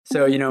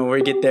So,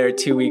 we get there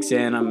 2 weeks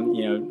in, I'm,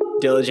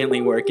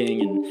 diligently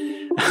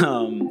working.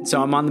 And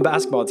so I'm on the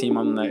basketball team,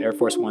 on the Air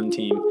Force One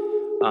team,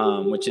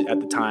 which at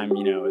the time,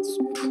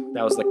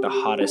 that was like the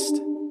hottest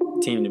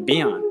team to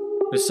be on.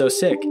 It was so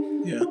sick.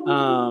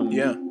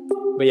 Yeah.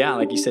 But yeah,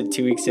 like you said,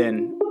 2 weeks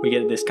in, we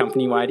get this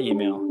company-wide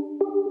email,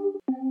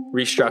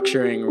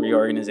 restructuring,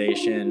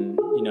 reorganization,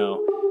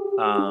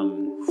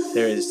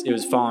 it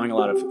was following a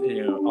lot of,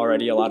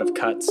 already a lot of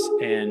cuts.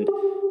 And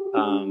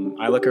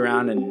I look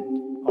around and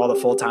all the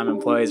full-time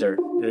employees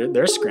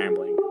they're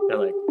scrambling. They're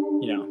like,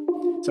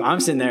 so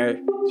I'm sitting there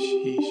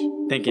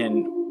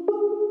thinking,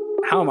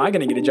 how am I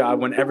going to get a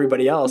job when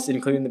everybody else,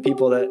 including the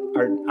people that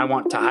I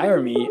want to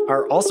hire me,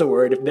 are also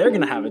worried if they're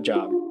going to have a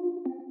job?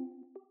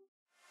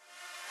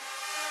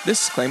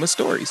 This is Claim Us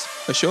Stories,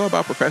 a show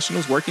about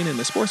professionals working in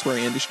the sportswear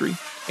industry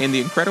and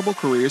the incredible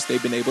careers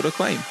they've been able to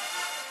claim.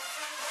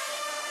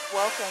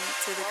 Welcome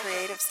to the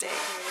creative stage.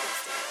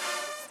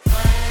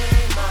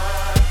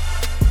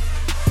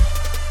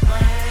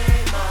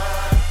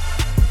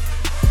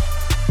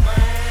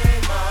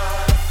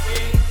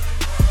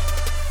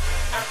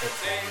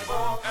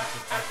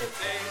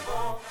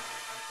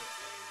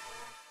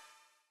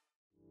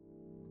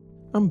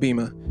 I'm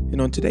Bima, and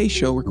on today's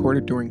show,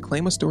 recorded during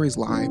Claim Us Stories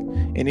Live,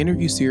 an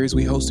interview series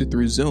we hosted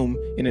through Zoom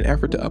in an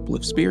effort to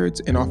uplift spirits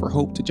and offer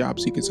hope to job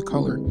seekers of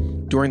color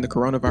during the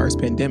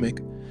coronavirus pandemic,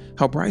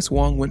 how Bryce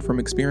Wong went from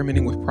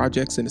experimenting with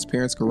projects in his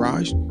parents'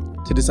 garage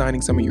to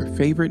designing some of your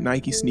favorite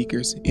Nike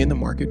sneakers in the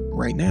market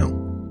right now.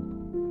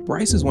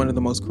 Bryce is one of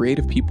the most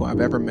creative people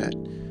I've ever met.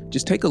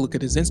 Just take a look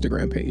at his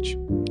Instagram page.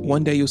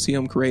 One day you'll see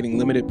him creating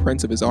limited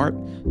prints of his art,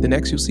 the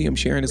next you'll see him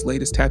sharing his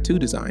latest tattoo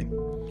design.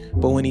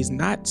 But when he's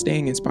not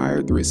staying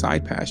inspired through his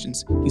side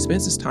passions, he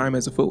spends his time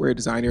as a footwear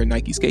designer in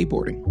Nike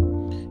skateboarding.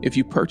 If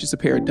you purchased a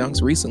pair of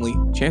Dunks recently,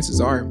 chances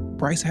are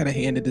Bryce had a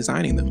hand in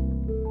designing them.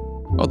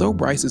 Although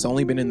Bryce has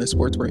only been in the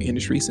sportswear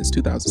industry since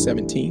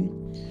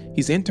 2017,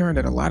 he's interned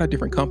at a lot of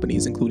different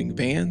companies including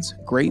Vans,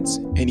 Greats,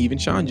 and even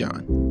Sean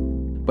John.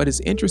 But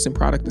his interest in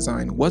product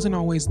design wasn't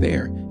always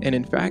there, and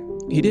in fact,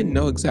 he didn't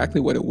know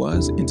exactly what it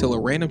was until a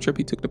random trip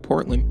he took to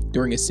Portland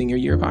during his senior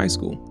year of high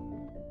school.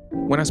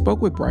 When I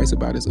spoke with Bryce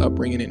about his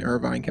upbringing in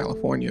Irvine,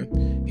 California,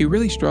 he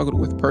really struggled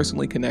with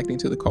personally connecting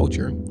to the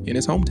culture in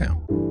his hometown.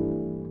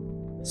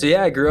 So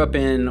yeah, I grew up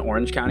in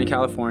Orange County,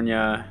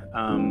 California,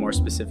 more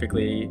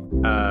specifically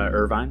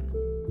Irvine.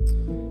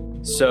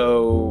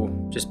 So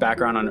just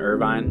background on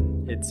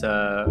Irvine, it's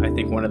I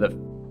think one of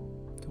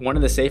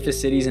the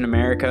safest cities in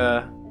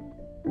America,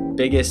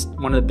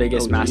 one of the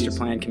biggest master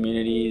plan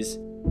communities.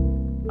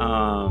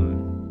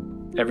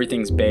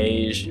 Everything's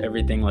beige,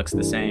 everything looks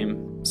the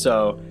same.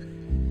 So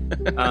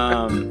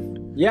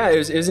yeah, it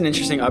was an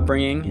interesting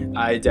upbringing.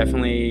 I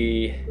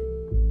definitely,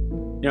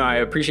 I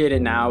appreciate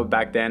it now.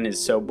 Back then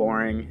is so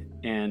boring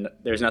and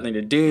there's nothing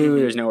to do.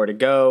 There's nowhere to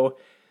go.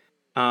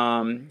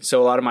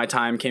 So a lot of my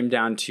time came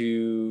down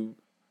to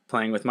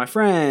playing with my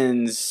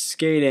friends,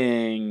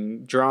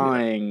 skating,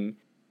 drawing,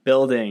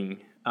 building.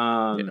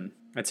 I'd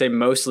say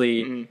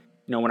mostly,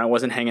 when I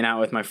wasn't hanging out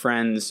with my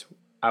friends,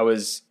 I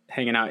was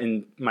hanging out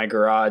in my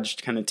garage,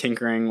 kind of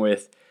tinkering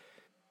with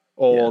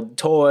old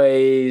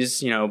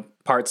toys,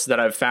 parts that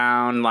I've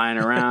found lying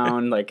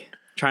around, like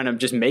trying to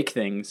just make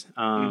things.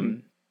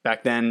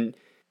 Back then,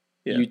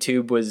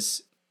 YouTube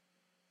was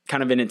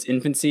kind of in its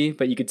infancy,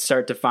 but you could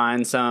start to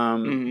find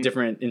some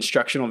different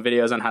instructional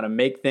videos on how to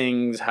make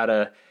things, how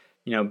to,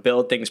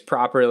 build things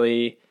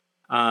properly.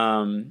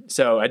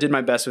 So I did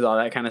my best with all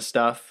that kind of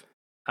stuff.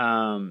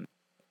 And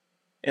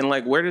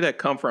like, where did that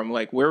come from?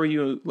 Like, where were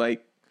you,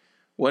 like,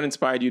 what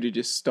inspired you to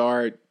just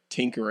start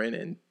tinkering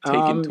and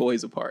taking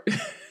toys apart?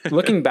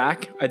 Looking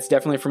back, it's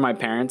definitely from my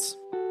parents.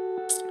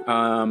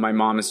 My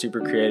mom is super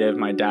creative.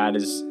 My dad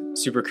is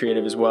super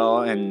creative as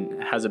well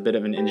and has a bit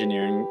of an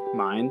engineering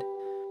mind.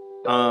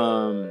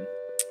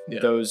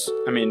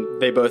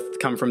 They both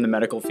come from the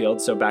medical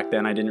field. So back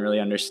then I didn't really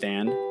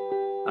understand.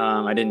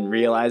 I didn't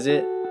realize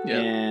it. Yeah.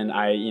 And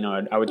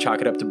I would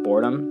chalk it up to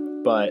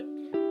boredom, but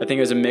I think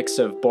it was a mix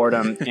of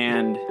boredom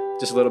and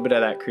just a little bit of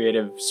that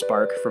creative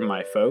spark from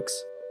my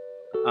folks.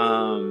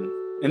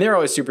 And they're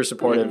always super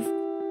supportive.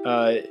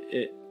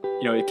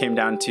 It came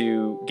down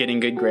to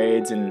getting good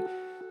grades and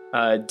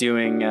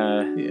doing well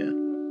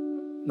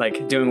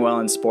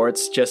in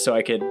sports, just so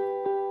I can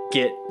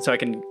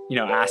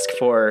ask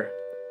for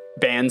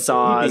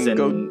bandsaws and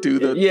go do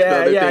the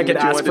I could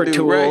ask for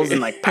tools, right?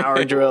 And like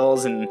power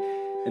drills and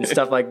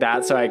stuff like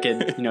that, so I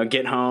could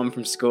get home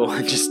from school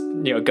and just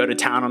go to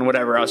town on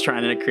whatever I was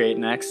trying to create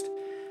next.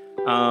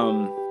 It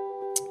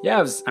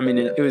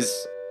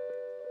was.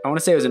 I want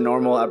to say it was a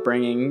normal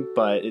upbringing,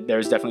 but there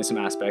was definitely some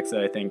aspects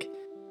that I think,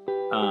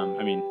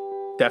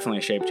 definitely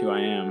shaped who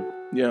I am.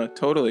 Yeah,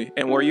 totally.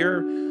 And were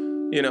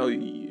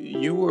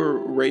you were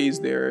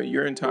raised there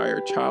your entire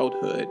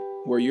childhood.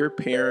 Were your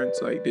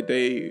parents, like, did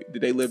they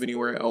live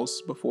anywhere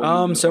else before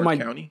you moved to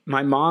Orange County?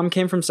 My mom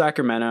came from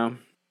Sacramento.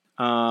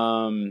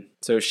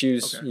 So she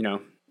was,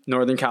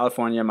 Northern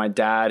California. My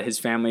dad, his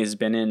family has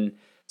been in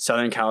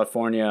Southern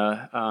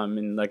California,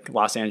 in like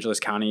Los Angeles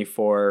County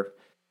for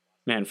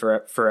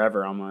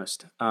forever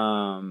almost.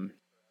 I'm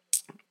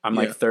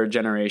like third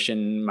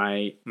generation.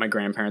 My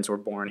grandparents were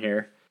born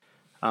here.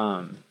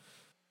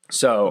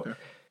 So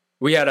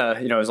we had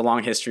it was a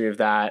long history of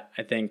that.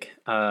 I think,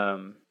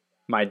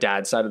 my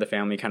dad's side of the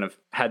family kind of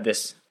had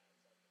this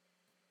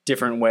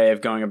different way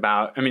of going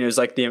about. I mean, it was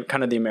like the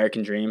kind of the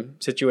American dream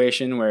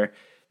situation where,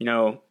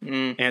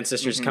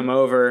 ancestors come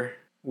over,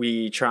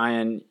 we try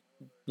and,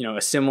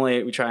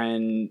 assimilate, we try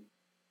and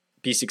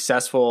be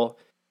successful.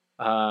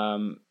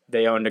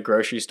 They owned a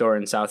grocery store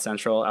in South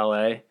Central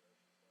LA.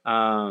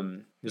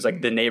 It was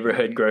like the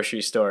neighborhood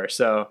grocery store.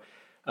 So,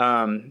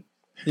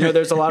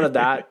 there's a lot of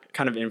that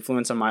kind of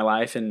influence on my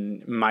life.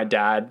 And my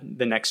dad,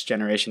 the next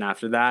generation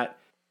after that,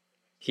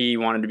 he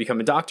wanted to become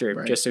a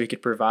doctor just so he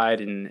could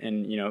provide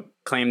and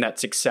claim that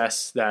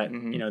success that,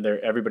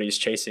 everybody's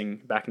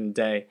chasing back in the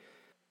day.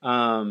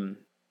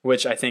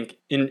 Which I think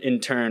in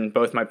turn,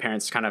 both my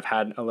parents kind of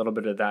had a little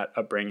bit of that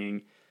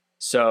upbringing.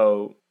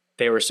 So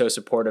they were so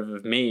supportive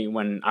of me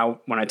when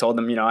I told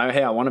them, hey,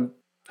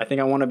 I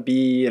think I want to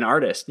be an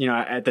artist.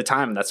 At the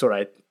time, that's what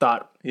I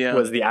thought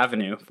was the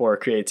avenue for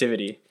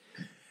creativity.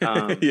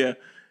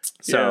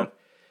 So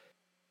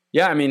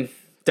I mean,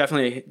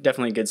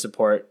 definitely good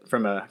support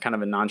from a kind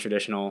of a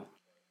non-traditional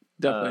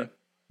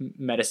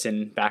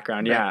medicine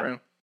background.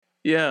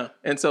 Yeah.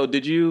 And so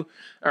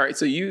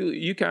so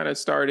you kind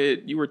of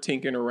you were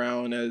tinkering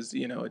around as,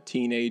 a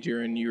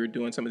teenager, and you were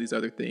doing some of these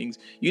other things.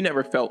 You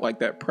never felt like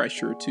that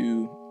pressure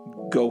to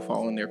go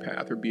follow in their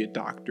path or be a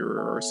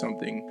doctor or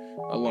something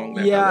along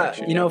that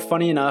direction.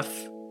 Funny enough,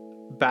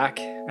 back,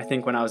 I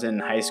think when I was in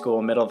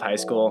middle of high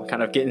school,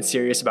 kind of getting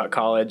serious about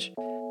college,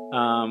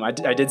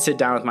 I did sit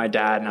down with my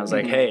dad and I was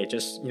like, hey,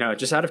 just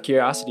out of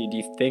curiosity, do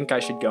you think I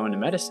should go into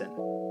medicine?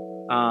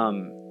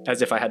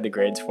 As if I had the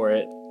grades for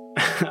it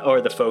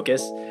or the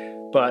focus.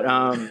 But,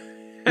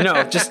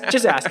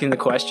 just asking the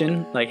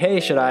question, like, hey,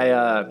 should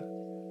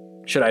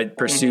I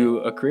pursue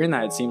a career in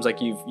that? It seems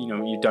like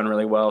you've done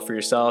really well for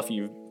yourself.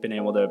 You've been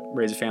able to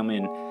raise a family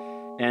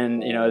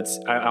and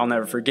I'll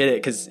never forget it,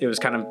 because it was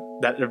kind of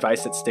that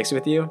advice that sticks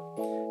with you.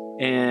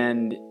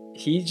 And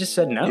he just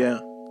said no. Yeah.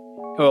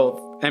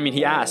 Well, I mean,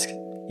 he asked.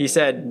 He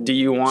said, "Do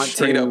you want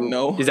Straight up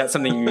no. Is that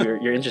something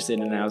you're interested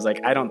in?" And I was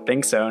like, "I don't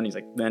think so." And he's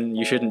like, "Then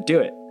you shouldn't do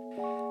it,"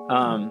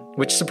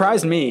 which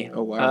surprised me.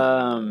 Oh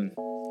wow.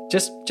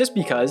 Just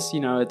because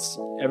it's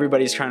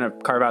everybody's trying to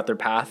carve out their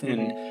path,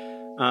 and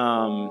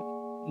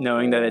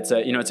knowing that it's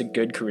a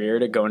good career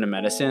to go into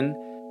medicine.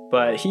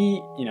 But he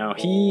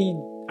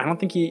I don't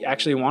think he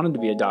actually wanted to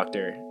be a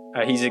doctor.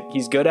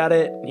 He's good at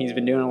it. He's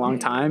been doing it a long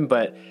time,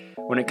 but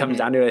when it comes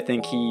down to it, I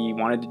think he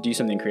wanted to do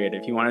something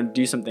creative. He wanted to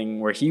do something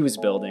where he was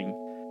building.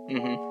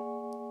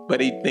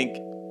 But he think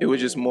it was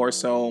just more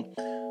so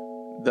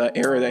the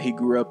era that he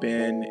grew up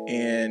in,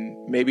 and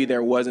maybe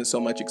there wasn't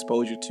so much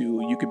exposure to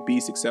you could be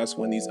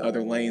successful in these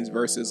other lanes,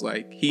 versus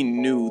like he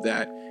knew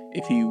that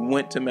if he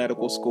went to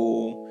medical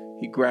school,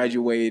 he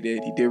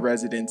graduated, he did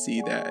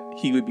residency, that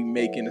he would be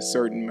making a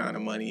certain amount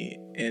of money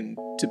and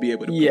to be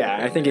able to.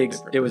 I think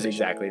it was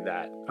exactly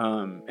that.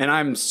 And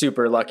I'm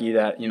super lucky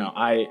that,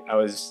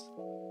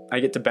 I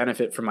get to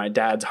benefit from my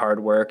dad's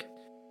hard work.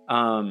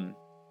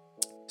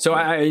 So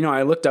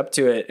I looked up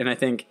to it, and I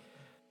think,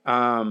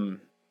 and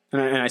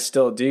I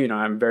still do,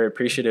 I'm very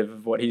appreciative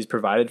of what he's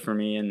provided for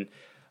me. And,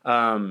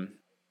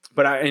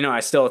 but I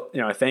still,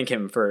 I thank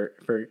him for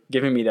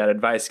giving me that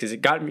advice, because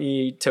it got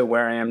me to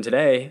where I am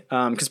today.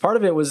 Because part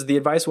of it was the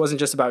advice wasn't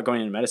just about going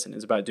into medicine.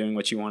 It's about doing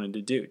what you wanted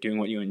to do, doing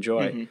what you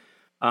enjoy.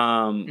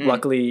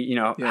 Luckily,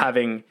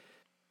 having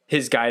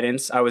his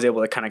guidance, I was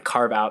able to kind of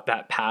carve out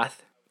that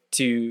path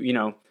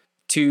to,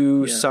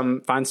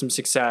 find some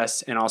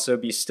success, and also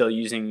be still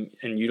using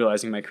and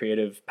utilizing my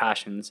creative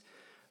passions.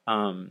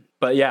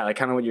 But yeah, like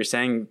kind of what you're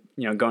saying,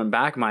 going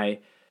back,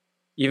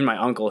 even my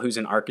uncle, who's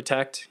an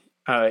architect,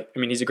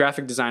 he's a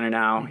graphic designer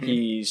now.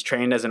 He's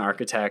trained as an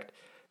architect,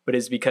 but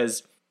it's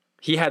because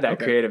he had that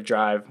creative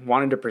drive,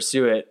 wanted to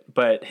pursue it.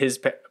 But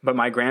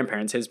my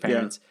grandparents, his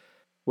parents,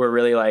 were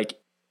really like,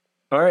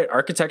 all right,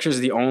 architecture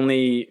is the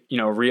only,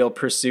 real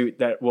pursuit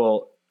that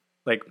will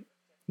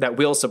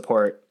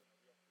support,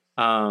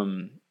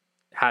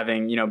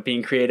 having,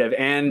 being creative,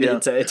 and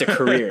it's a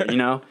career,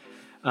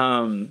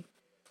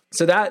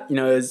 so that,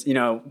 is,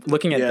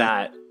 looking at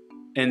that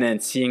and then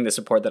seeing the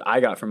support that I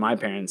got from my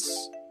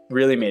parents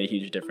really made a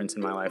huge difference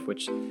in my life,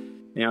 which,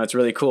 it's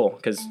really cool,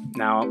 because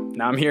now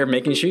I'm here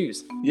making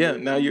shoes. Yeah.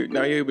 Now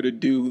you're able to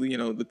do,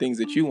 the things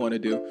that you want to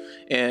do.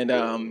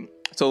 And,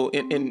 so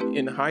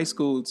in high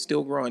school,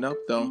 still growing up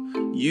though,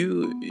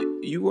 you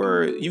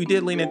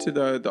did lean into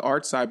the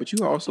art side, but you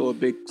were also a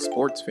big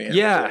sports fan.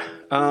 Yeah.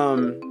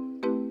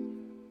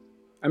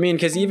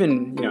 Because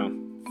even,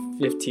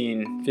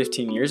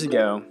 15 years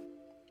ago,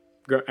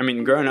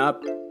 growing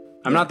up,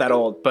 I'm not that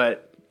old,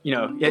 but,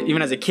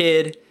 even as a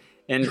kid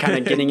and kind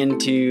of getting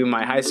into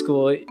my high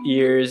school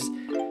years,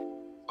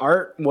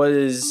 art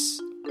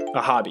was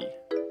a hobby,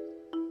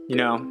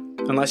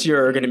 unless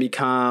you're going to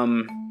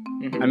become,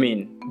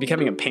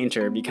 becoming a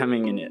painter,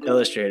 becoming an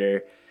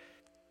illustrator,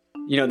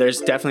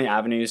 there's definitely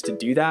avenues to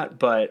do that,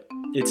 but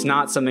it's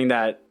not something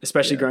that,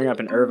 especially growing up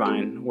in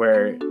Irvine,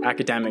 where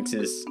academics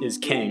is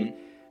king,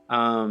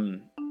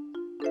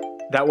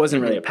 that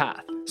wasn't really a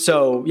path.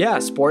 So yeah,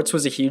 sports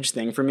was a huge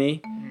thing for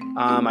me.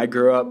 I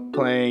grew up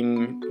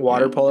playing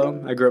water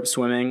polo. I grew up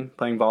swimming,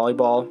 playing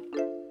volleyball.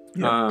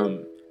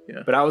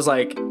 But I was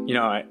like,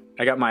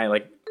 I got my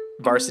like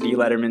varsity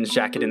Letterman's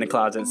jacket in the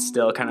closet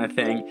still kind of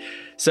thing.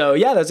 So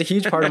yeah, that's a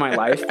huge part of my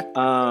life.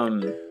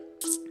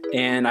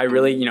 And I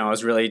really, I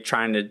was really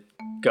trying to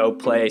go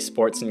play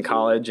sports in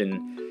college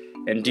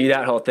and do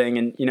that whole thing.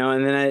 And,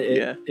 and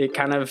then it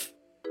kind of,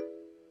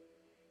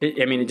 it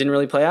didn't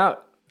really play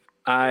out.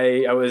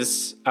 I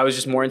was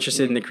just more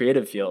interested in the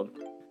creative field.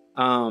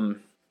 But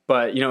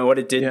what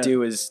it did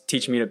do is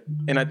teach me to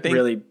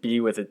really be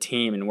with a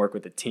team and work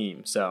with a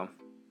team. So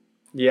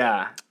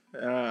yeah.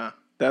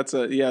 That's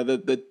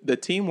the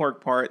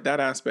teamwork part, that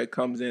aspect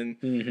comes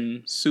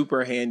in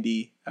super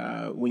handy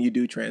when you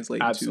do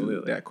translate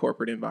to that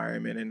corporate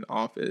environment and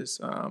office.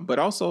 But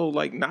also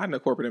like not in a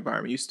corporate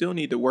environment, you still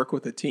need to work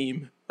with a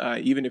team,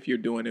 even if you're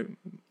doing it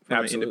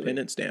from an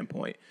independent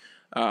standpoint.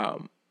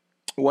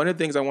 One of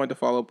the things I wanted to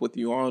follow up with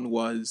you on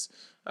was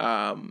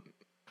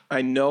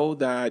I know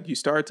that you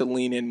started to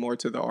lean in more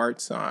to the art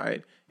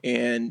side,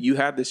 and you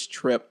had this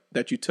trip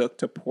that you took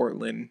to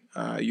Portland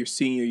your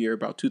senior year,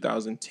 about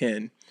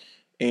 2010.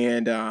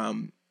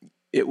 And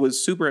it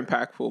was super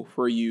impactful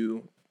for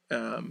you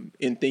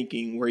in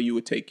thinking where you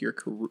would take your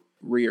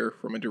career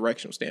from a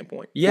directional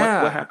standpoint.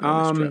 Yeah. What happened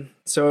on this trip?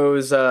 So it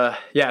was,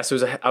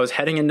 I was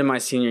heading into my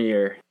senior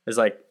year. It's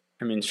like,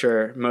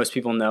 sure, most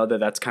people know that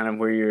that's kind of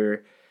where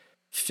you're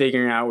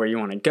figuring out where you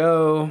want to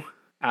go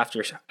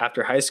after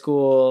high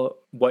school,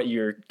 what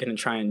you're going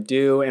to try and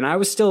do. And I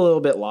was still a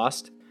little bit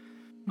lost.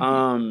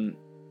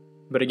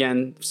 But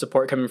again,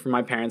 support coming from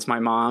my parents, my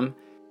mom.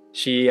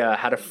 She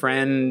had a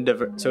friend,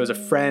 so it was a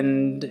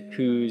friend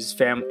whose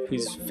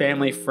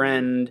family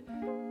friend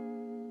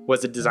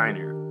was a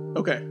designer.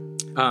 Okay.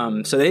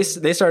 So they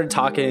started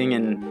talking,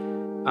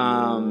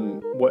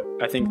 and what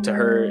I think to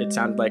her it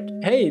sounded like,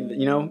 hey,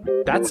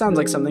 that sounds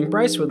like something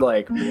Bryce would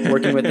like,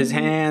 working with his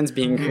hands,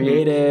 being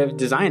creative,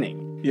 designing.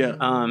 Yeah.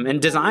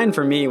 And design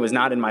for me was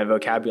not in my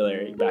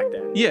vocabulary back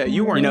then. Yeah,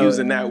 you weren't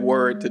using that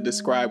word to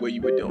describe what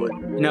you were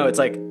doing. No, it's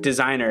like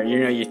designer.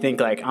 You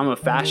think like I'm a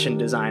fashion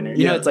designer.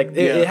 It's like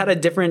it had a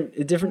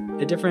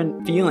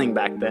different feeling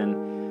back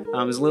then.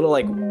 It was a little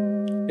like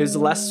it was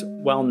less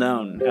well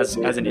known as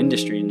an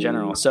industry in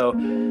general. So,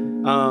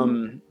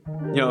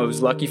 it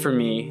was lucky for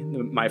me.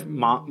 My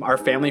mom, our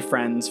family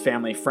friend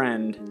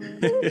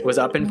was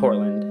up in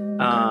Portland.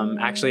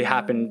 Actually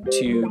happened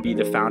to be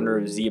the founder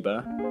of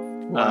Ziba.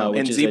 Which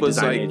and is Ziba's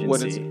a design agency.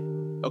 What is it?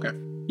 Okay.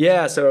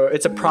 Yeah, so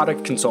it's a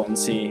product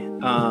consultancy.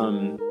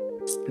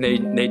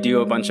 They do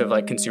a bunch of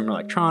like consumer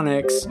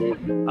electronics, a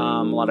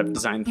lot of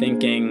design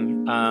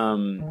thinking.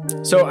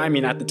 So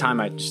at the time,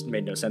 it just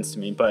made no sense to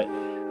me. But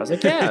I was like,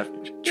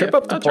 trip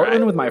up to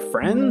Portland with my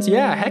friends.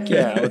 Yeah, heck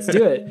yeah, let's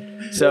do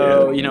it.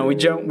 So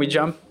we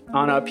jump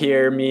on up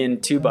here. Me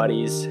and two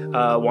buddies.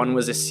 One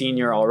was a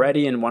senior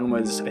already, and one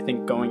was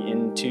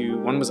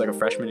one was like a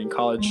freshman in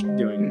college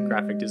doing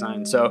graphic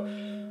design. So.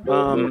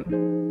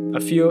 A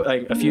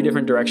few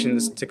different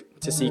directions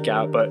to seek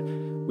out, but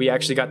we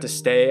actually got to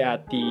stay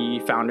at the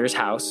founder's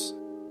house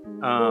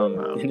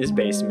in his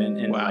basement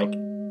and like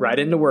ride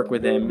into work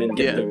with him and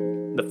get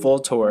the full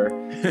tour.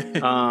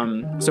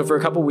 So for a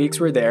couple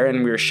weeks we're there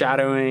and we were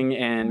shadowing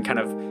and kind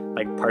of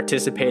like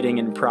participating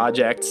in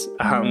projects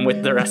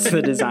with the rest of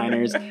the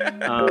designers,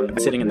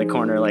 sitting in the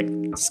corner like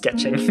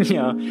sketching,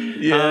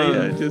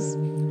 just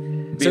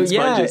being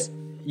sponges.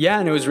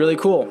 And it was really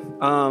cool.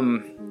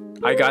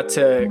 I got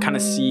to kind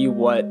of see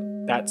what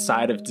that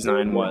side of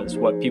design was,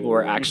 what people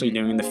were actually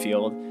doing in the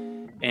field.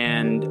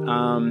 And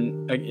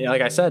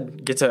like I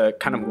said, get to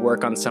kind of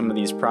work on some of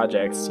these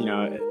projects,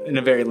 in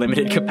a very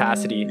limited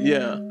capacity.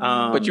 Yeah.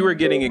 But you were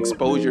getting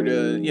exposure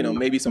to,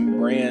 maybe some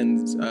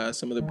brands,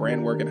 some of the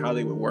brand work and how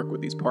they would work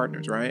with these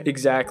partners, right?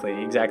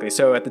 Exactly.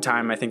 So at the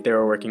time, I think they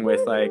were working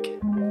with like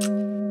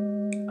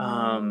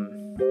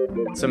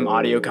some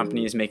audio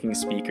companies making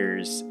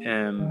speakers.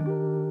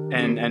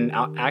 And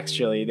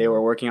actually, they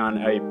were working on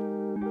a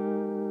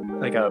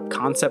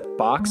concept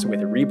box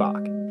with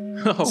Reebok.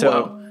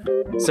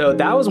 So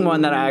that was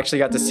one that I actually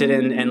got to sit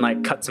in and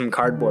like cut some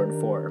cardboard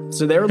for.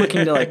 So they were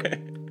looking to like,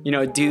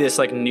 do this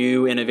like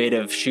new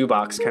innovative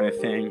shoebox kind of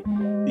thing.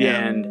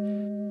 Yeah.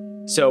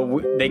 And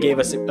so they gave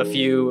us a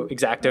few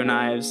X-Acto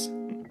knives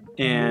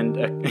and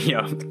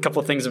a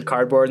couple things of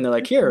cardboard, and they're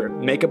like, here,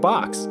 make a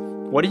box.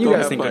 What do you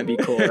guys think would be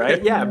cool,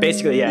 right? Yeah,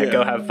 basically,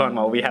 go have fun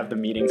while we have the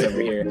meetings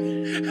over here.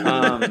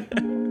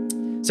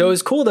 So it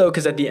was cool, though,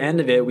 because at the end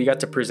of it, we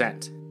got to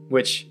present,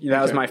 which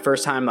that was my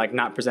first time, like,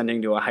 not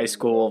presenting to a high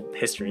school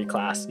history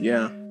class.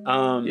 Yeah.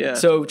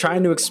 So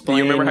trying to explain...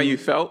 Do you remember how you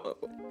felt?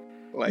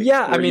 Like,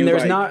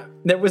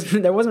 there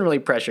wasn't really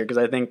pressure, because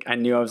I think I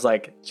knew I was,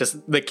 like,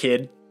 just the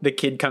kid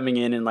coming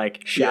in and,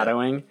 like,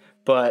 shadowing. Yeah.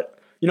 But,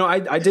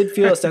 I did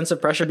feel a sense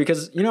of pressure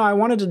because, I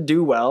wanted to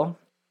do well.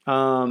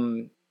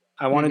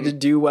 I wanted to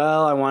do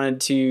well. I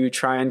wanted to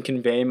try and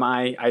convey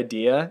my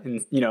idea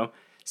and,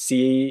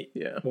 see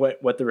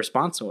what the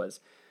response was.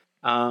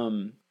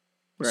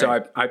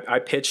 So I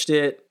pitched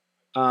it.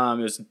 It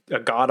was a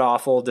god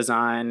awful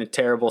design, a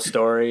terrible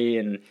story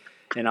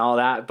and all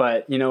that.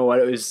 But you know what?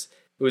 It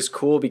was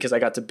cool because I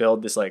got to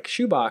build this like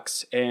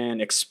shoebox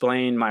and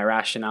explain my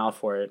rationale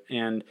for it.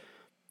 And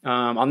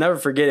I'll never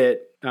forget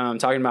it.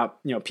 Talking about,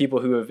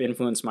 people who have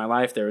influenced my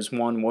life. There was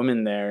one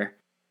woman there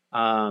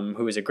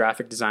who was a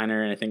graphic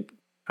designer, and I think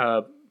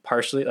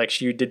partially like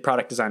she did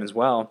product design as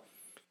well.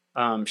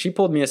 She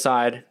pulled me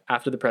aside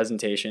after the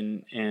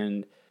presentation,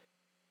 and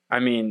I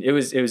mean, it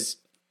was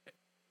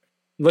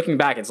looking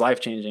back, it's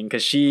life-changing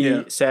because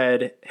she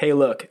said, "Hey,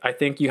 look, I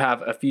think you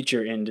have a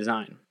future in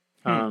design.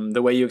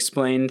 The way you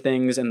explain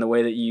things and the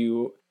way that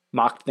you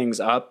mocked things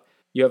up,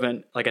 you have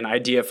an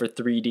idea for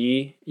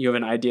 3D, you have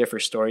an idea for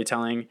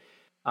storytelling."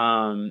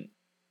 And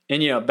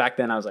back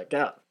then I was like,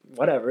 yeah,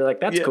 whatever, like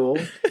that's cool.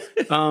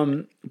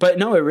 But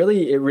no, it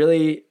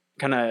really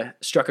kind of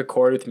struck a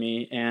chord with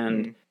me,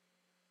 and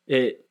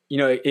it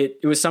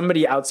was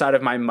somebody outside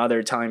of my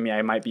mother telling me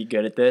I might be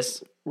good at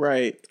this.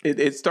 Right.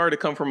 It started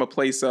to come from a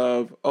place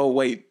of, oh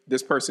wait,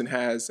 this person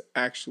has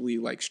actually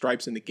like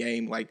stripes in the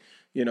game. Like,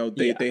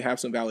 they have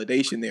some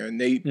validation there,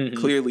 and they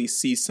clearly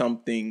see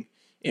something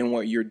in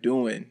what you're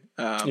doing.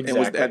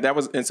 Exactly. And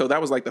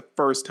that was like the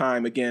first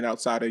time, again,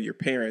 outside of your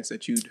parents,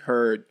 that you'd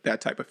heard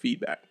that type of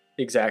feedback.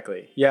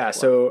 Exactly. Yeah. Wow.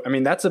 So, I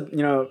mean, that's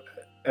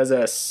as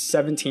a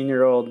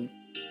 17-year-old,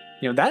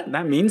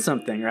 that means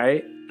something,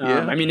 right?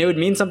 I mean, it would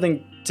mean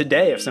something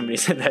today if somebody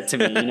said that to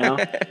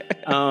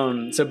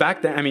me, So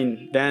back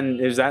then, then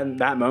it was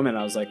that moment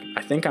I was like,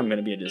 I think I'm going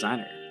to be a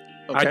designer.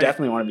 Okay. I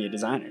definitely want to be a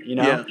designer,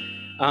 Yeah.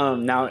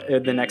 Now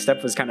the next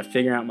step was kind of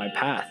figuring out my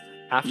path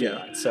after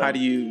that. So how do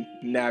you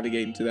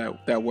navigate into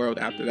that world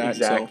after that?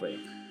 Exactly.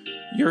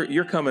 So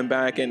you're coming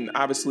back, and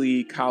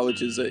obviously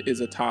college is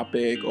a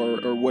topic,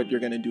 or what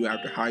you're going to do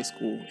after high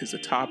school is a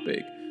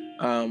topic.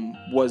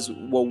 Was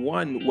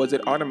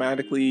it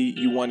automatically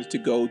you wanted to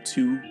go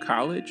to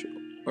college,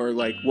 or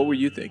like what were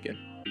you thinking?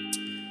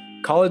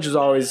 College was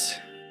always,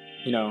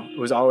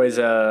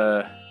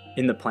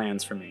 in the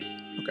plans for me.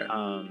 Okay.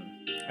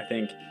 I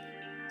think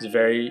it was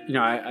very,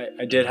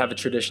 I did have a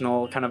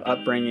traditional kind of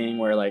upbringing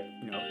where like,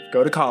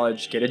 go to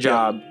college, get a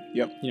job,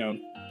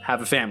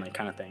 have a family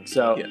kind of thing.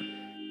 So,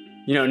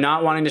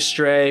 not wanting to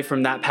stray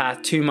from that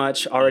path too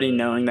much, already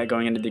knowing that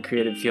going into the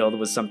creative field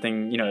was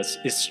something,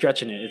 is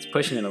stretching it. It's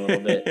pushing it a little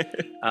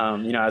bit.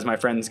 As my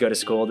friends go to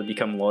school to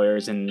become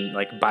lawyers and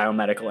like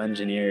biomedical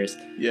engineers.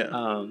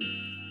 Yeah.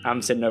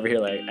 I'm sitting over here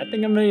like, I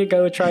think I'm going to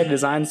go try to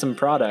design some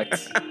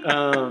products.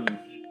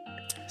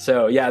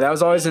 So yeah, that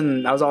was always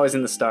in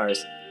the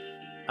stars.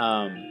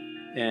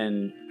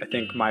 And I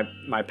think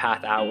my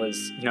path out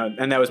was,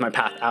 and that was my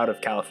path out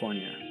of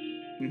California.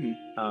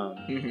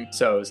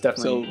 So it was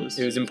definitely,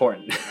 it was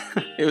important.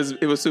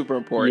 it was super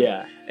important.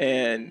 Yeah.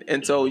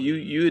 And so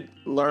you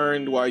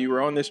learned while you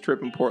were on this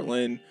trip in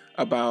Portland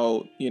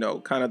about,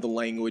 kind of the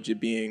language of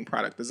being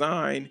product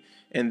design,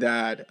 and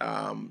that,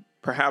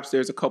 perhaps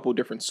there's a couple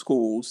different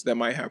schools that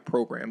might have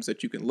programs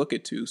that you can look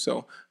into.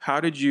 So how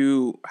did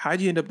you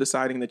end up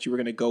deciding that you were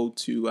going to go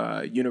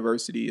to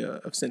University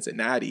of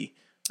Cincinnati,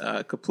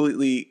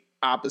 completely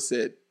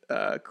opposite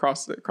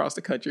across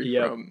the country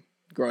from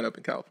growing up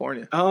in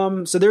California?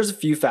 So there's a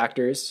few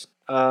factors.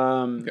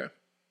 Okay.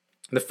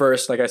 The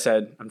first, like I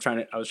said,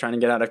 I was trying to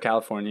get out of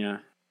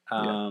California.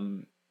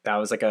 That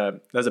was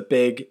a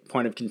big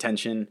point of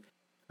contention.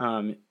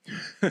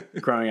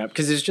 Growing up,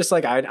 because it's just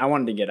like I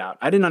wanted to get out.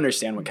 I didn't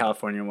understand what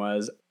California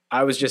was.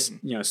 I was just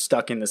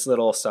stuck in this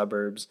little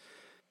suburbs,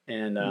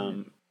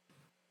 and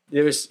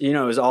it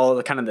was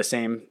all kind of the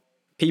same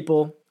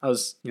people. I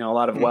was a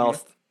lot of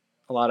wealth,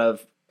 a lot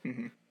of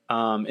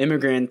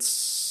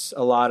immigrants,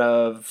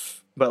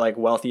 but like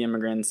wealthy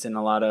immigrants, and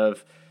a lot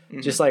of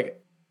just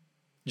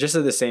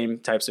of the same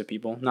types of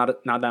people.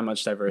 Not that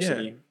much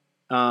diversity. Yeah.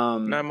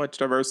 Not much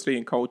diversity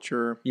in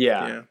culture.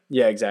 Yeah,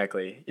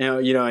 exactly.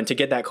 And to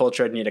get that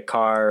culture, I'd need a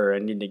car, or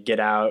I'd need to get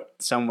out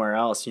somewhere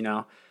else,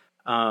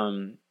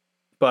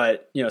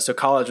 But, so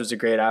college was a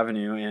great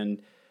avenue. And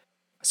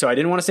so I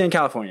didn't want to stay in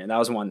California. That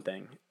was one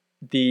thing.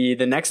 The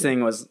next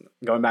thing was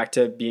going back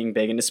to being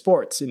big into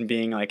sports and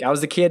being like, I was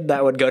the kid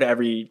that would go to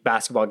every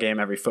basketball game,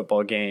 every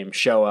football game,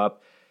 show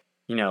up,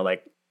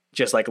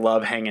 just like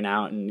love hanging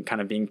out and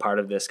kind of being part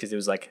of this, because it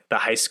was like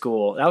that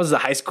was the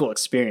high school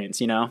experience,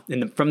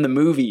 from the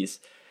movies.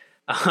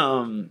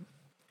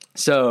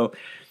 So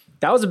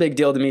that was a big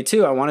deal to me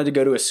too. I wanted to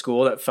go to a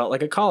school that felt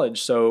like a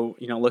college. So,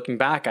 looking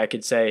back, I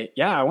could say,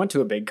 yeah, I went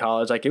to a big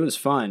college. Like it was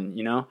fun,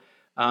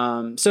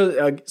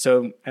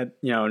 So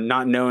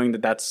not knowing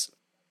that that's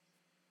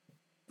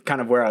kind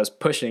of where I was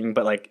pushing,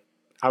 but like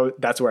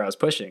that's where I was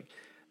pushing.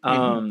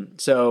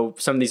 So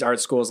some of these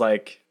art schools,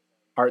 like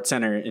Art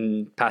Center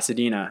in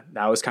Pasadena,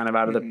 that was kind of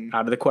out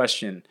of the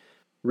question.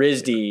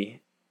 RISD,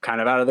 kind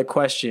of out of the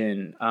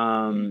question.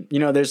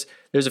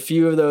 There's a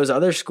few of those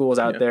other schools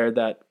out there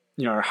that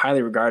are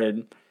highly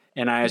regarded,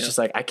 And I was just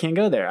like, I can't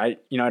go there. I'd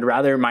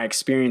rather my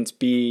experience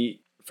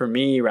be for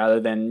me rather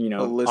than,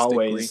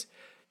 always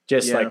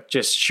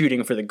just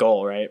shooting for the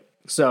goal. Right.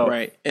 So,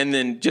 right. And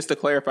then just to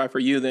clarify for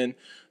you, then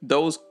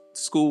those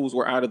schools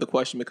were out of the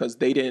question because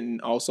they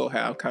didn't also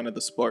have kind of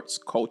the sports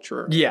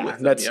culture. Yeah.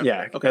 That's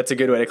a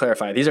good way to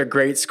clarify. These are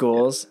great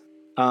schools.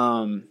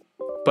 Yeah.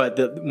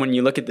 But when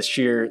you look at the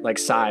sheer like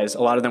size,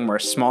 a lot of them were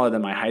smaller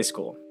than my high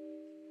school.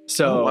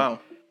 So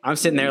I'm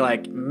sitting there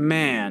like,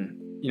 man,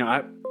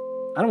 I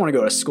don't want to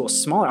go to a school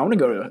smaller. I want to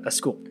go to a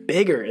school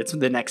bigger. It's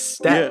the next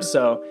step. Yeah.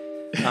 So,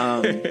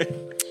 so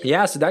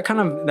that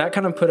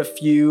kind of put a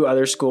few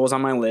other schools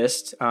on my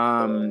list.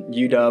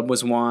 UW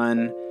was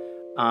one.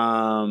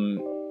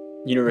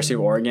 University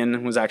of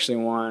Oregon was actually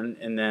one.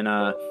 And then,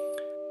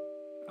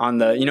 on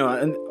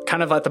the,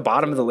 kind of at the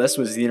bottom of the list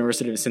was the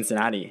University of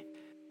Cincinnati.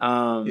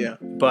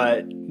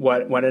 But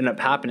what ended up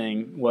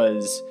happening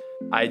was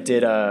I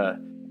did a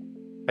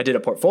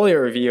portfolio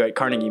review at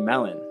Carnegie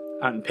Mellon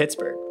out in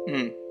Pittsburgh.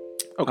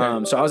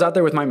 Okay. So I was out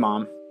there with my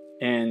mom,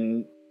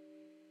 and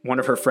one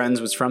of her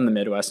friends was from the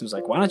Midwest and was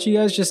like, why don't you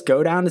guys just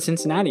go down to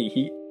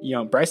Cincinnati?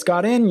 Bryce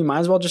got in, you might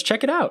as well just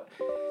check it out.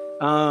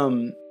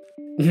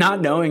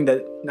 Not knowing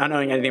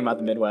anything about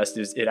the Midwest,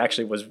 it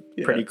actually was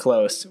pretty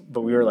close,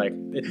 but we were like,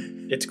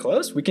 it's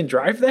close. We can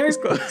drive there. It's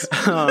close.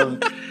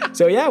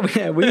 So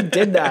we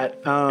did that.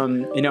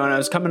 And I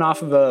was coming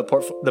off of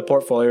the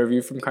portfolio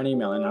review from Carnegie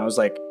Mellon. And I was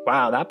like,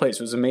 wow, that place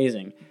was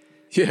amazing.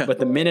 Yeah. But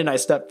the minute I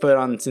stepped foot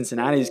on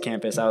Cincinnati's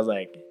campus, I was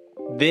like,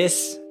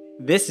 this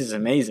is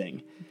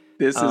amazing.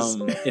 It's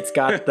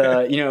got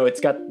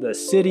it's got the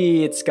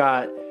city. It's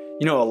got,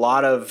 a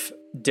lot of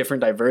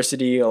different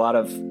diversity, a lot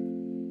of,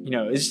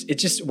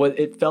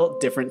 it felt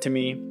different to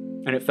me,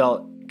 and it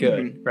felt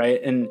good. Right.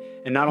 And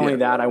not only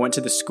that, I went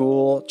to the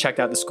school,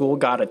 checked out the school,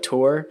 got a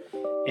tour.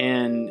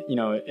 And,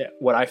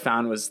 what I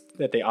found was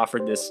that they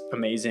offered this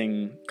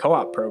amazing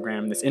co-op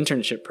program, this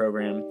internship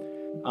program.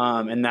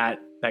 And that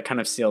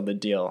kind of sealed the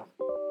deal.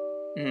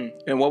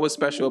 And what was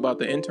special about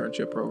the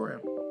internship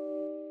program?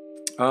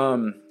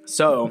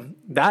 So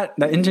that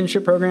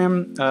internship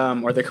program,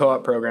 or the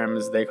co-op program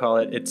as they call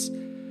it,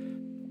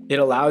 it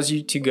allows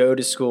you to go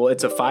to school.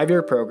 It's a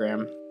 5-year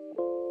program,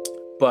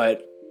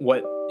 but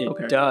what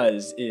it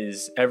does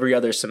is every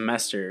other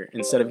semester,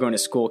 instead of going to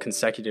school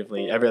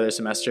consecutively, every other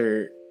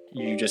semester,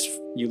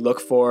 you look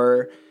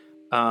for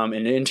an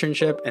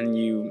internship, and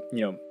you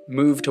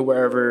move to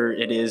wherever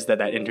it is that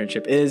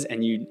internship is,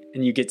 and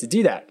you get to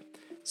do that.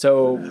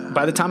 So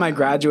by the time I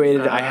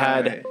graduated, I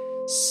had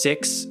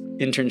 6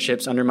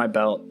 internships under my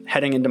belt,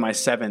 heading into my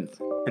 7th,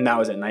 and that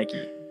was at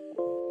Nike.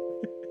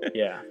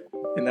 Yeah.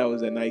 And that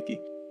was at Nike.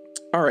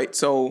 All right.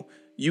 So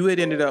you had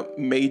ended up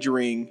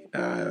majoring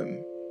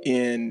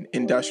in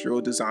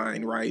industrial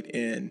design, right?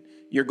 And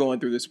you're going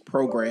through this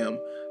program.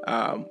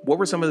 What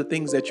were some of the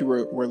things that you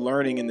were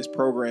learning in this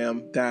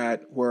program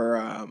that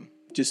were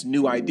just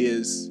new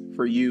ideas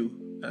for you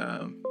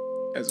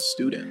as a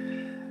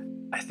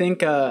student? I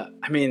think,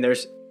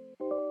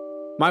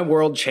 my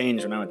world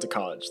changed when I went to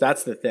college.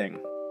 That's the thing.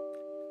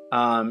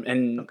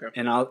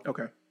 And I'll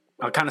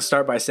kind of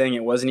start by saying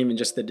it wasn't even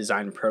just the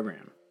design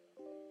program.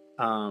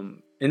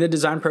 In the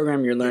design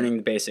program, you're learning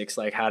the basics,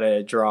 like how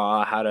to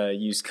draw, how to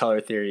use color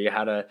theory,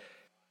 how to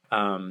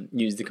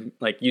use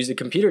the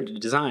computer to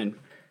design.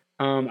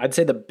 I'd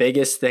say the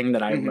biggest thing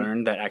that I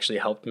learned that actually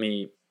helped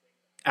me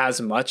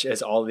as much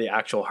as all the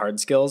actual hard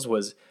skills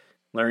was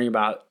learning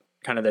about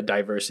kind of the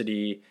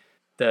diversity,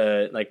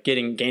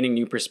 gaining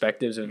new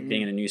perspectives of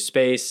being in a new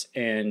space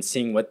and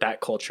seeing what that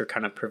culture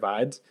kind of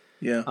provides.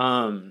 Yeah.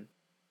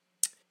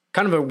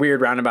 Kind of a weird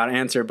roundabout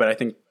answer, but I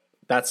think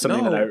that's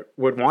something that I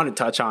would want to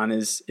touch on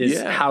is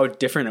how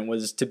different it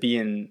was to be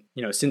in,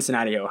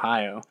 Cincinnati,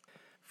 Ohio.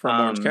 From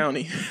Orange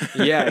County.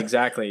 Yeah,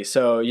 exactly.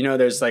 So,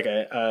 there's like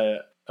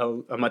a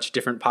much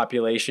different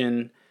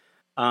population,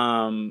 a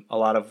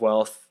lot of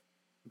wealth,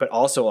 but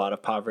also a lot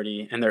of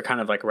poverty, and they're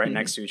kind of like right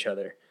next to each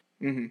other.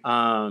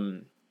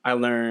 I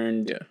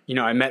learned,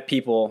 I met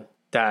people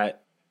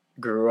that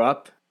grew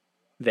up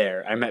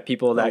there. I met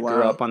people that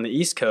grew up on the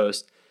East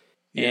Coast,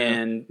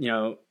 and,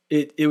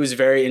 it was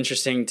very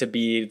interesting to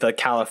be the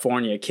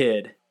California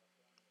kid,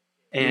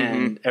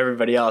 and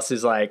everybody else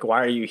is like,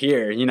 why are you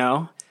here?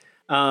 They're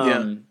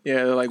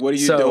like, what are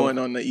you doing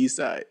on the East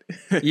Side?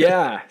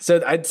 Yeah.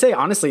 So I'd say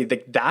honestly,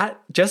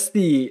 just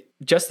the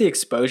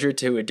exposure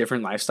to a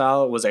different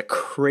lifestyle was a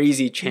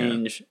crazy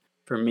change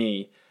for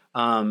me.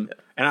 And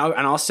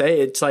I'll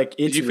say it's like,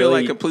 did you feel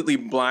like completely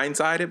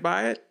blindsided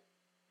by it?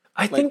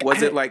 I think,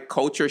 was it like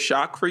culture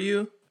shock for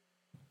you?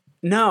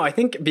 No, I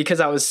think because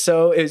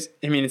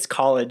it's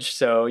college.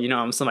 So,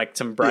 I'm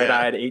some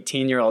bright-eyed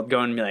 18-year-old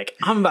going to be like,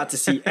 I'm about to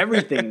see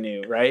everything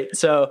new. Right.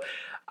 So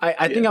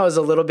I think I was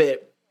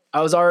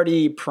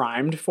already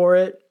primed for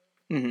it,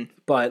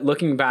 but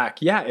looking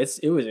back,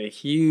 it was a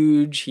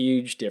huge,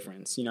 huge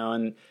difference,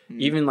 and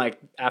even like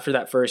after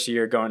that first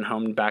year going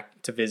home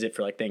back to visit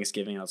for like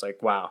Thanksgiving, I was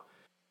like, wow,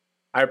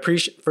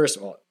 first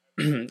of all,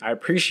 I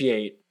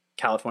appreciate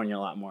California a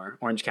lot more,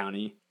 Orange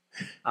County.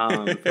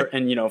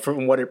 and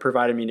from what it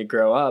provided me to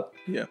grow up.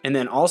 Yeah. And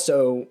then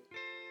also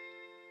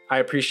I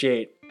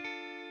appreciate,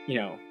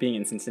 being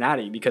in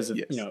Cincinnati because of,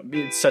 Yes.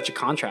 It's such a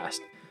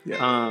contrast.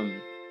 Yeah.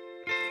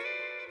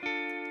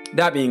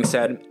 That being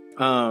said,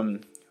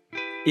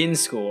 in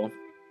school,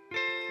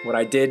 what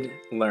I did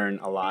learn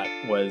a lot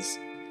was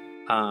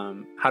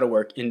how to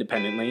work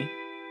independently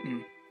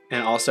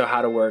and also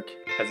how to work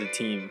as a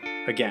team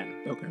again.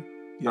 Okay.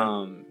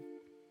 Yeah.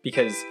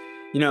 Because,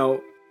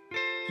 you're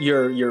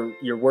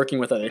working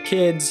with other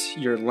kids,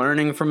 you're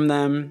learning from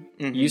them,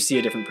 you see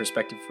a different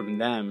perspective from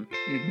them,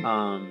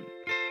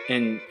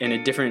 and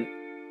a different,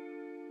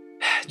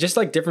 just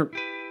like different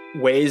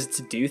ways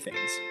to do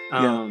things.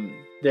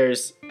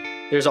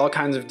 There's all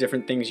kinds of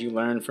different things you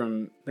learn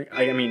from.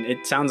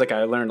 It sounds like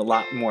I learned a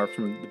lot more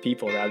from the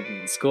people rather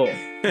than in school.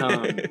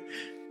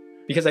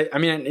 Because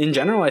in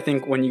general, I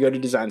think when you go to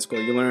design school,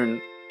 you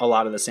learn a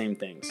lot of the same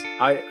things.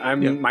 I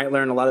might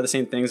learn a lot of the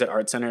same things at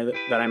Art Center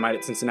that I might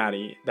at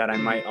Cincinnati, that I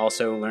might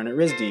also learn at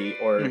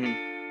RISD or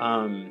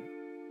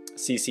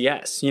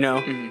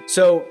CCS,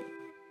 So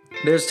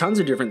there's tons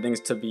of different things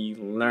to be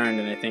learned,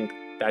 and I think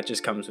that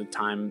just comes with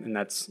time, and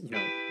that's,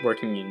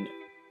 working in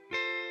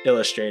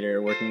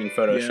Illustrator, working in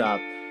Photoshop,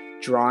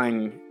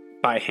 drawing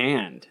by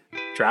hand,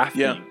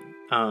 drafting.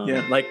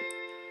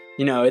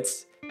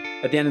 It's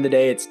at the end of the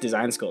day, it's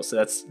design school. So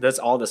that's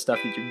all the stuff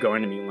that you're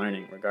going to be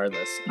learning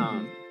regardless.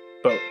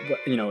 But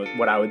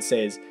what I would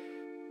say is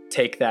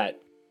take that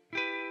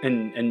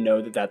and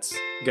know that that's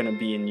going to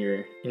be in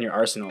your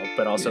arsenal,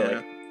 but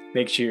also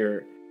make sure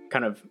you're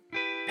kind of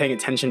paying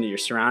attention to your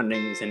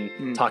surroundings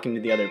and talking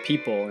to the other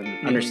people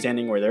and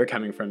understanding where they're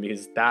coming from,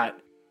 because that,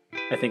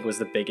 I think, was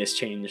the biggest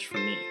change for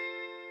me.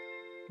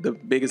 The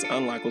biggest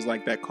unlock was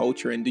like that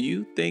culture. And do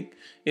you think,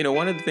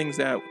 one of the things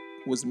that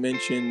was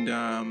mentioned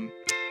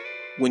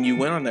when you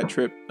went on that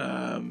trip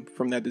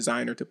from that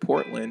designer to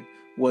Portland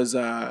was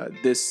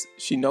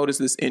she noticed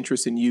this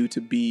interest in you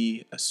to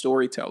be a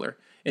storyteller.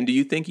 And do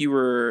you think you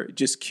were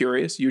just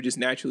curious? You were just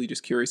naturally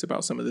just curious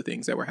about some of the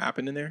things that were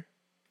happening there?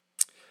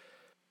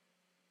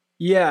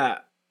 Yeah.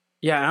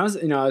 And I was,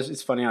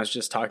 it's funny. I was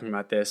just talking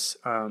about this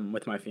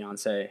with my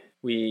fiance.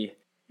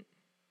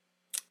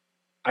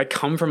 I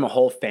come from a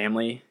whole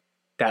family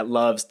that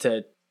loves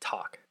to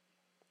talk.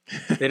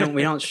 We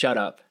don't shut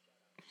up.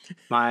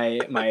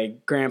 My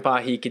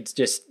grandpa, he could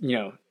just,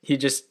 he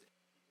just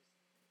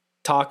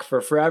talk for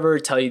forever,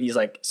 tell you these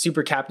like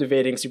super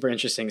captivating, super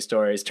interesting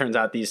stories. Turns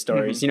out these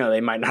stories,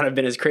 they might not have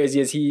been as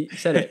crazy as he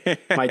said it.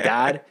 My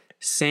dad,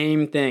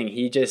 same thing.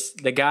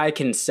 The guy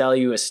can sell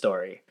you a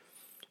story.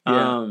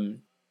 Yeah.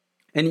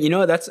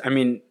 And that's,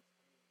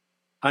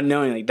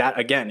 unknowingly, that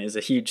again is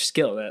a huge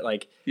skill,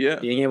 that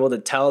being able to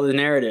tell the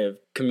narrative,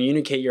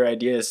 communicate your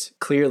ideas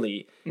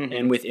clearly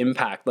and with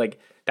impact,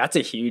 that's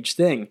a huge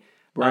thing.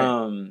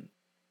 Right.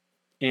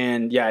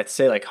 And I'd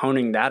say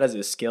honing that as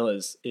a skill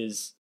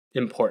is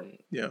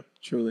important. Yeah,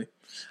 truly.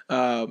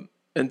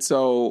 And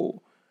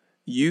so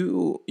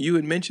you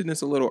had mentioned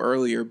this a little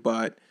earlier,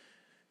 but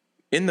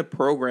in the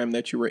program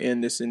that you were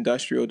in, this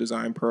industrial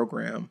design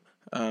program,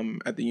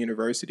 at the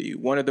university,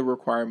 one of the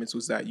requirements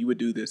was that you would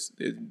do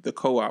the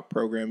co-op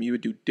program. You would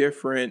do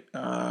different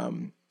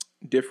internships,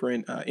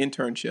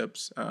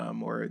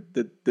 or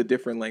the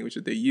different language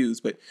that they use,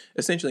 but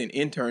essentially an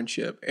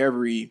internship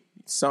every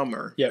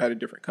summer at a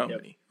different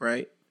company,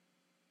 right?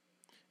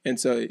 And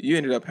so you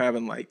ended up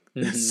having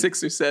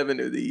 6 or 7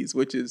 of these,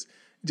 which is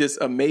just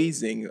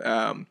amazing.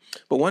 But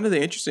one of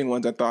the interesting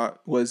ones I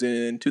thought was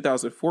in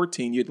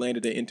 2014, you'd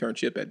landed an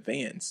internship at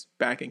Vans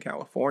back in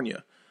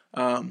California.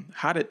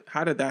 How did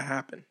that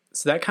happen?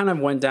 So that kind of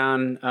went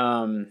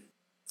down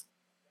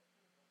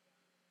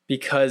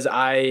because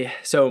the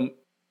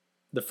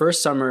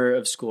first summer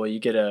of school, you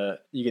get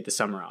the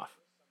summer off.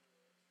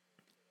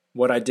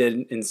 What I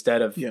did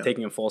instead of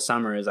taking a full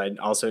summer is I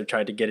also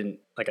tried to get in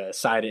a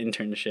side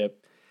internship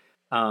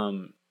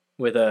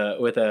with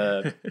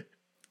a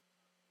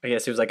I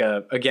guess it was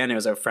it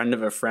was a friend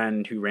of a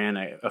friend who ran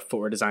a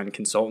footwear design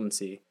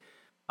consultancy.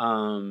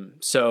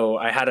 So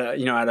I had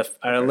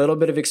a little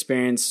bit of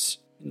experience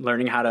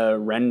learning how to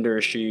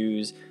render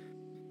shoes,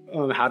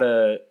 how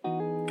to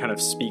kind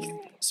of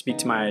speak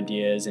to my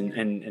ideas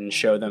and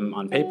show them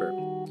on paper.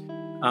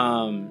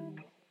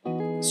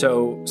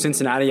 So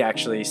Cincinnati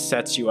actually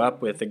sets you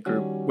up with a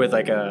group with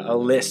a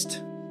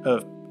list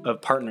of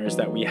partners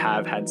that we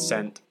have had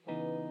sent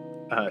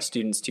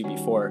students to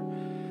before.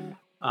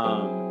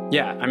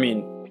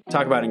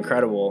 Talk about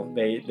incredible.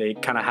 They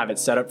kind of have it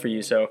set up for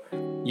you. So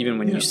even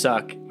when you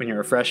suck, when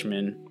you're a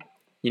freshman,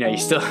 you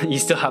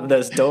still have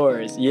those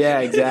doors.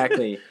 Yeah,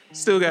 exactly.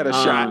 Still got a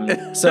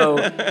shot. So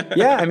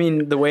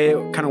the way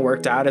it kind of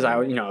worked out is I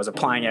was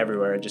applying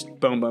everywhere, just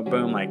boom, boom,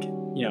 boom,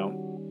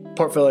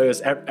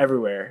 portfolios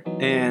everywhere.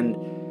 And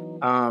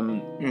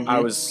I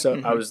was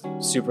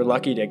super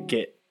lucky to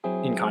get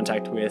in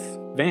contact with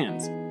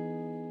Vans.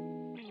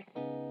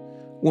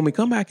 When we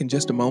come back in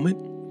just a moment,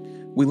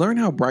 we learn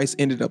how Bryce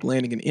ended up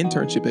landing an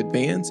internship at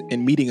Vans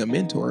and meeting a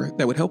mentor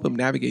that would help him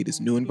navigate his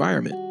new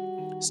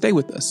environment. Stay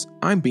with us.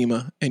 I'm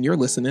Bima, and you're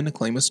listening to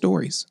Claima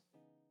Stories.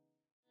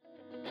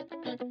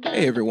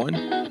 Hey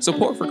everyone.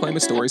 Support for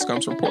Claima Stories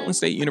comes from Portland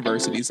State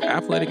University's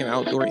Athletic and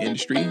Outdoor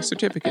Industry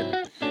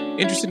Certificate.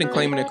 Interested in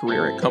claiming a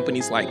career at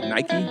companies like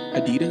Nike,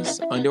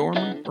 Adidas, Under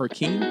Armour, or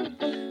Keen?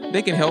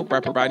 They can help by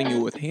providing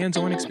you with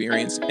hands-on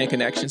experience and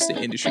connections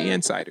to industry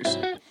insiders.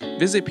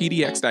 Visit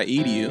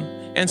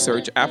pdx.edu and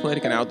search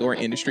Athletic and Outdoor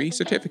Industry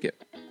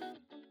Certificate.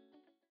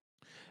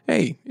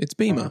 Hey, it's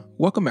Bima.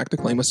 Welcome back to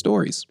Claima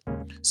Stories.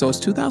 So it's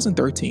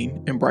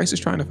 2013, and Bryce is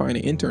trying to find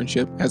an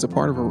internship as a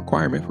part of a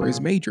requirement for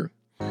his major.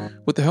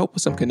 With the help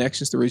of some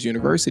connections through his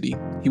university,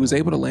 he was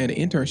able to land an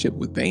internship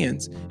with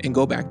Vans and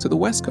go back to the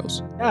West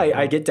Coast. Yeah,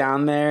 I get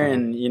down there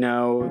and,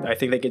 I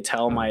think they could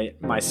tell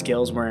my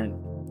skills weren't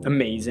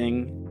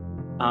amazing.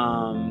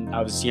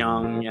 I was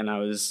young and that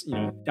was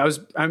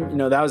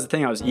the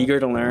thing. I was eager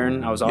to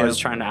learn. I was always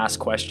trying to ask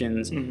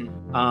questions.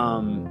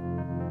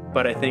 Mm-hmm.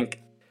 But I think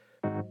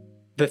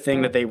the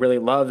thing that they really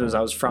loved was I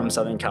was from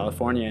Southern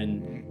California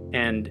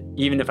and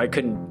even if I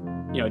couldn't,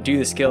 do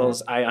the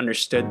skills, I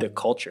understood the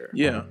culture.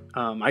 Yeah.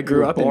 I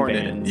grew up in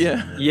Vans.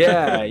 Yeah.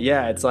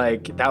 Yeah. It's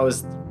like, that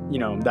was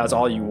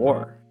all you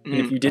wore. And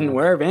if you didn't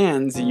wear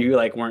Vans, you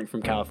weren't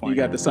from California.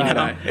 You got the side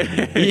eye.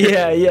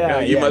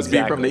 Yeah. You must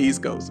be from the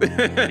East Coast.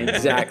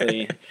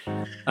 Exactly.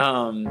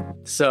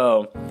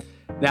 So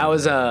that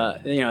was,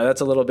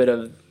 that's a little bit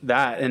of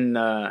that. And,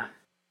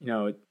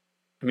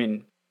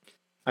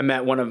 I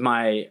met one of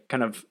my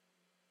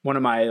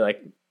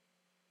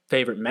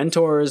favorite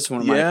mentors,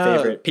 one of my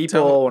favorite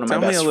people, one of my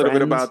best friends. Tell me a little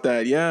bit about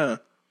that. Yeah.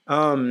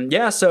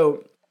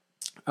 So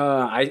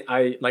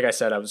I like I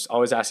said, I was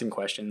always asking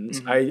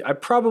questions. Mm-hmm. I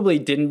probably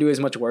didn't do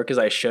as much work as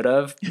I should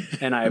have,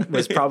 and I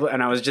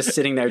was just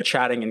sitting there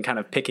chatting and kind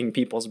of picking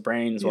people's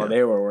brains while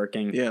they were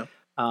working. Yeah.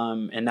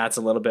 And that's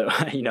a little bit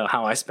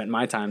how I spent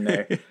my time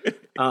there.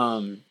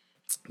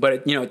 But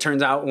it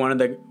turns out one of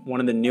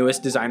the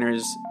newest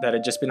designers that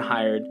had just been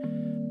hired,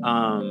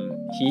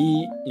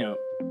 he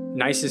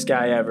nicest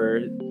guy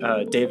ever,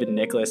 David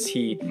Nicholas.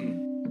 He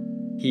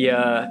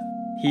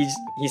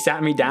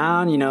sat me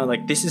down,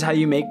 this is how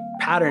you make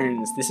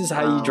patterns. This is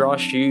how you draw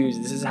shoes.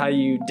 This is how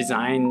you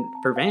design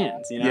for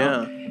Vans,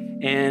 Yeah.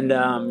 And,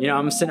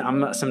 I'm some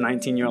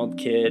 19-year-old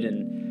kid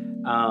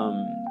and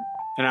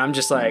I'm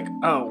just like,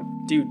 oh,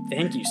 dude,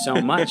 thank you so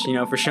much,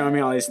 for showing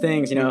me all these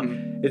things.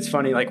 Mm-hmm. It's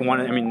funny. One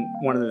of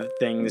the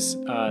things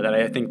that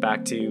I think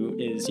back to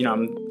is,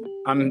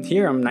 I'm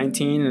here, I'm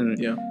 19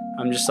 and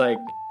I'm just like,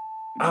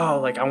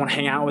 oh, I want to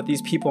hang out with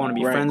these people. I want to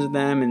be friends with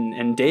them.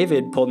 And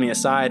David pulled me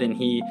aside and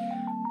he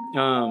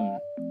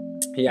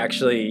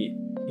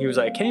was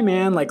like, hey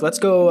man, let's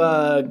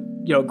go,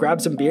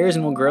 grab some beers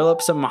and we'll grill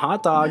up some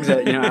hot dogs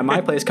at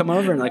my place. Come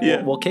over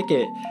and we'll kick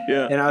it.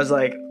 Yeah. And I was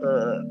like,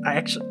 I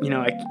actually,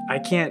 I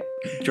can't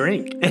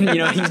drink. And,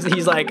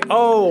 he's like,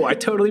 oh, I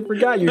totally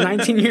forgot. You're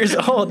 19 years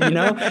old,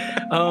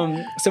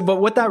 but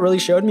what that really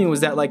showed me was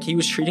that he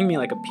was treating me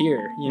like a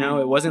peer,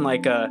 it wasn't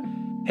like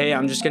hey,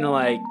 I'm just going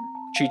to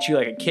treat you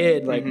like a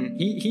kid.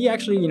 He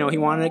actually, he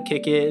wanted to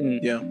kick it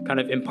and kind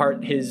of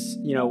impart his,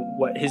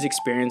 what his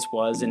experience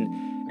was.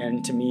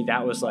 And to me,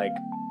 that was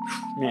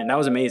man, that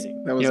was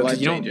amazing. That was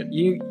life-changing.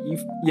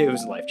 It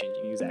was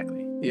life-changing.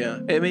 Exactly. Yeah.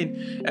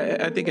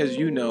 I think as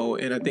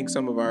and I think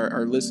some of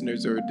our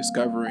listeners are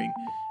discovering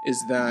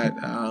is that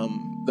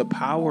the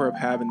power of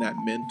having that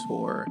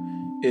mentor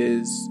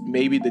is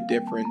maybe the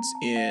difference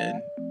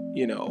in,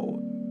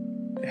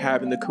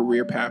 having the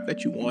career path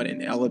that you want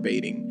and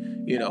elevating,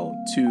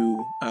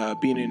 to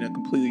being in a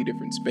completely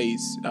different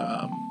space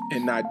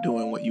and not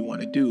doing what you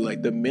want to do.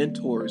 The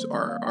mentors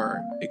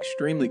are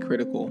extremely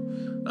critical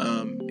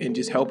in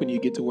just helping you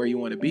get to where you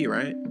want to be,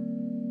 right?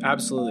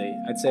 Absolutely.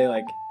 I'd say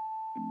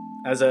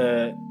as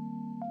a,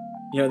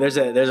 there's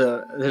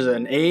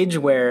an age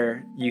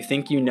where you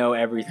think you know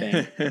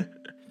everything,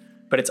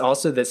 but it's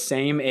also the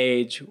same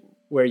age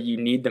where you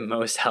need the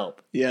most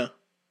help. Yeah.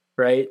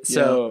 Right. Yeah.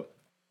 So,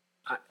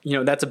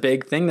 that's a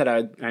big thing that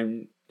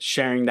I'm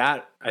sharing.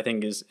 That I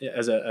think is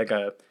as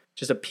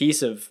just a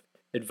piece of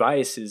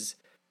advice is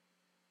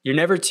you're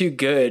never too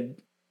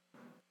good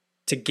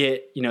to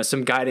get,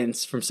 some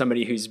guidance from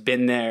somebody who's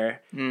been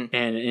there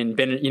and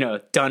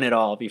been, done it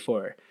all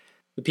before.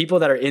 The people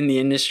that are in the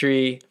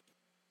industry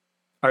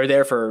are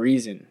there for a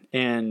reason.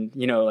 And,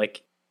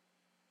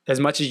 as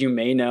much as you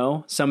may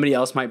know, somebody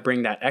else might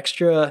bring that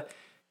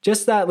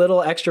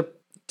little extra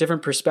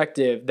different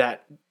perspective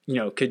that,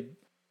 could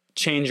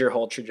change your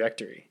whole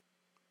trajectory.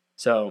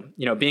 So,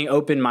 being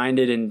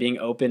open-minded and being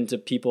open to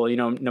people,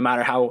 no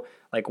matter how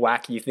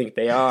wacky you think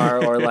they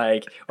are or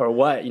or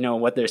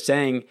what they're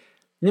saying,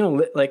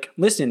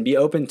 listen, be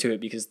open to it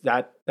because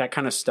that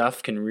kind of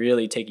stuff can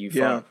really take you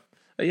far.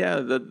 Yeah.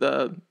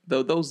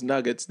 Those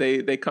nuggets,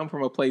 they come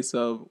from a place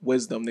of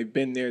wisdom. They've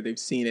been there. They've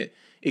seen it.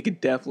 It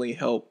could definitely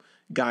help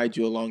guide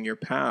you along your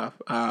path.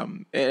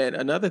 And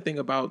another thing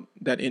about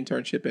that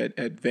internship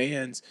at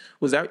Vans,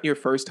 was that your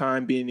first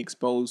time being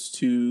exposed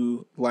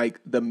to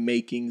the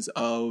makings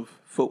of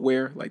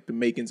footwear, the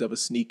makings of a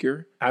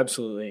sneaker?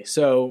 Absolutely.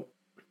 So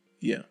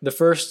yeah, the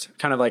first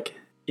kind of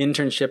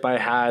internship I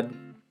had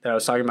that I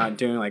was talking about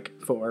doing like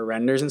footwear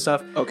renders and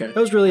stuff. Okay. It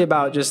was really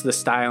about just the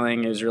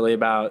styling. It was really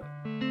about,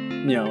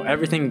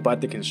 everything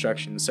but the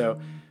construction. So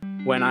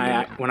when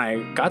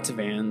I got to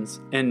Vans,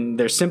 and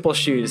they're simple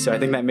shoes, so I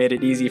think that made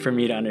it easy for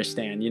me to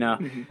understand,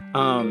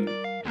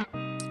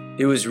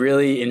 it was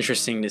really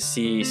interesting to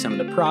see some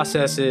of the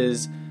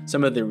processes,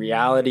 some of the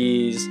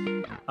realities,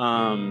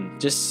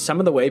 just some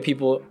of the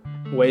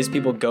ways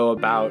people go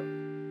about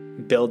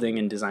building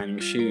and designing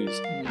shoes.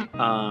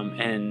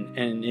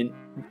 And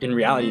in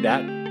reality,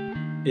 that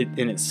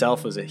in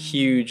itself was a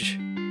huge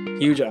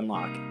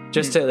unlock.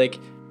 Just to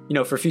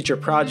for future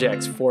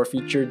projects, for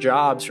future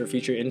jobs, for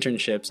future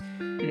internships,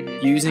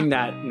 using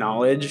that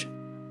knowledge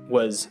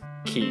was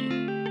key.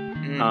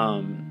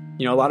 A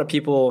lot of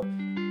people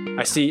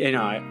I see,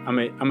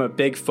 I'm a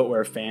big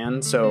footwear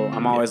fan, so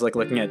I'm always like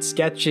looking at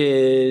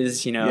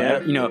sketches,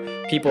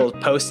 people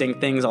posting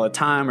things all the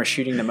time or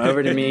shooting them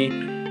over to me.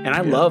 And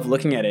I love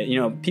looking at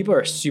it. People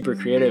are super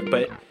creative,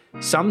 but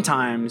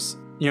sometimes,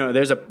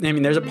 there's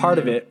a part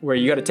of it where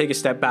you got to take a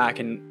step back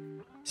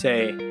and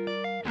say,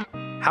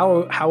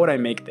 how would I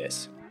make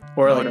this?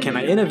 Or like, can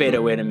I innovate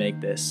a way to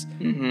make this?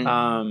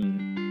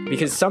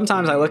 Because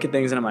sometimes I look at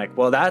things and I'm like,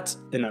 well, that's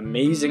an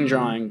amazing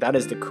drawing. That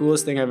is the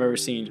coolest thing I've ever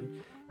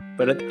seen.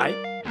 But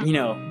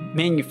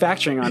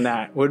manufacturing on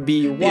that would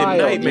be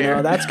wild.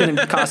 That's going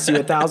to cost you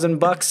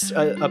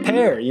 $1,000 a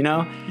pair.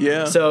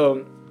 Yeah.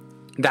 So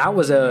that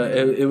was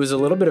it was a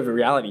little bit of a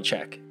reality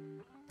check,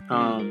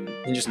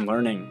 and just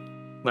learning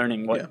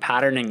what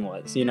patterning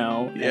was.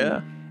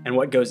 And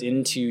what goes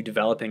into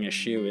developing a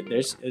shoe.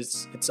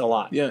 It's a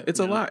lot. Yeah, it's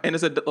a lot, and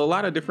it's a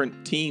lot of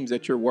different teams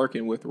that you're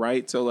working with,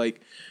 right? So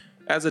like,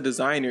 as a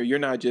designer, you're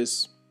not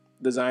just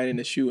designing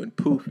the shoe and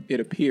poof, it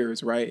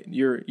appears, right?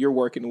 You're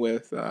working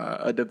with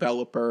a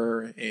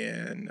developer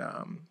and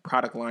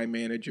product line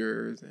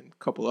managers and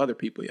a couple other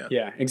people.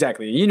 Yeah,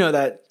 exactly. You know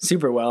that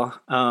super well.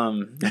 I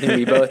think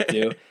we both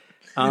do.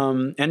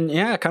 And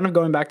kind of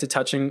going back to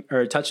touching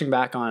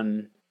back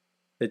on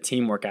the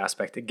teamwork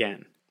aspect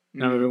again.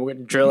 We're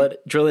going to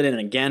drill it in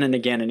again and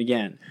again and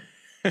again.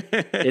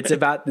 It's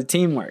about the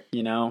teamwork,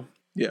 Yeah.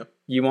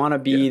 You want to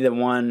be the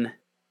one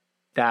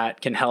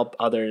that can help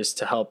others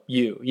to help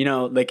you,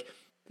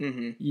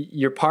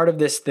 you're part of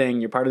this thing,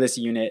 you're part of this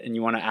unit, and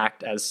you want to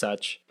act as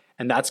such,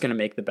 and that's going to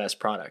make the best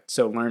product.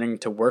 So learning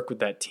to work with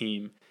that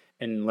team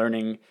and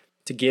learning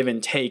to give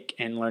and take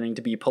and learning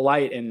to be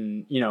polite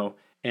and,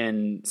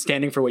 and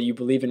standing for what you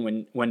believe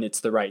in when it's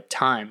the right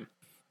time.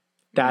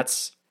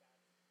 Those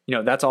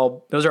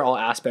are all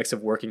aspects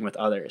of working with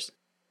others.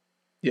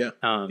 Yeah.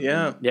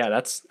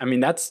 That's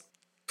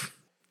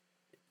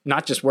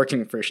not just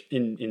working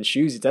in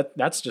shoes.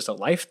 That's just a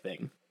life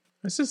thing.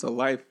 It's just a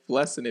life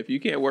lesson. If you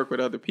can't work with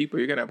other people,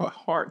 you're going to have a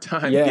hard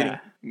time getting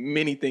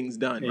many things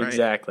done, right?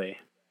 Exactly.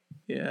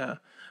 Yeah.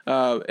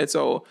 And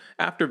so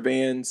after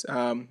Vans,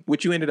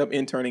 which you ended up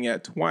interning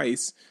at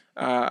twice,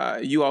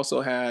 you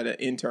also had an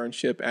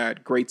internship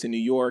at Greats in New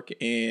York.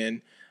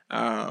 And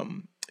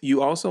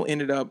you also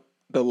ended up,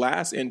 the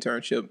last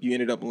internship, you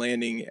ended up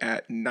landing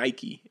at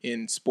Nike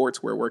in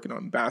sportswear, working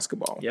on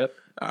basketball. Yep.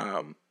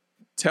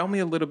 Tell me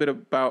a little bit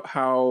about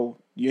how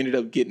you ended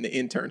up getting the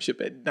internship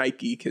at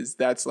Nike, because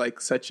that's like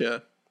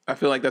I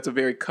feel like that's a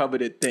very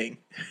coveted thing.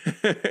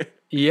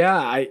 Yeah,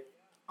 I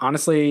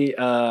honestly,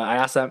 I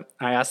ask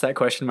that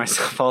question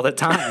myself all the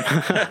time.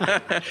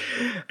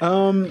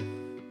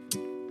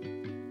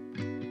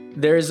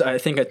 There's, I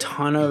think, a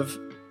ton of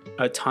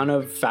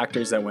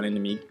factors that went into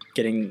me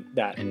getting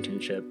that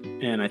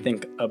internship, and I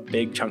think a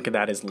big chunk of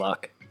that is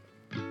luck.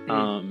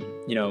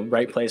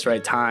 Right place,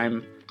 right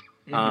time.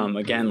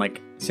 Again,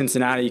 like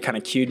Cincinnati kind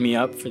of queued me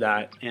up for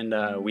that, and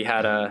we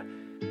had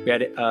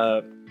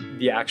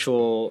the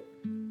actual,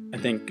 I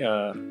think,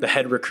 the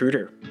head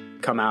recruiter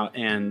come out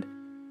and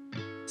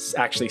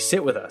actually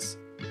sit with us,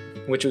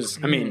 which was,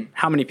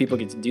 how many people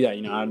get to do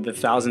that? Out of the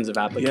thousands of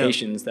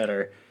applications that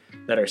are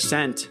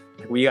sent,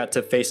 we got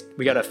a face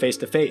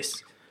to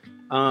face.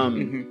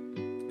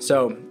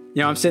 So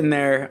I'm sitting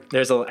there.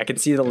 I can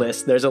see the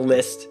list. There's a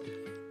list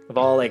of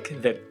all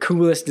like the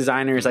coolest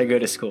designers I go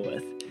to school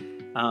with.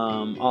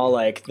 All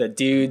like the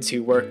dudes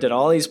who worked at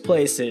all these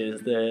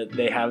places.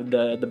 They have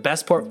the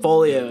best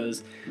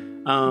portfolios.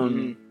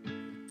 So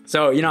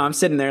I'm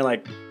sitting there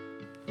like,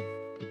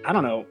 I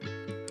don't know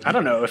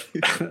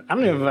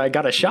if I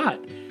got a shot.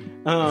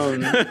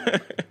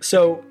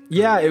 So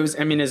yeah, it was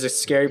a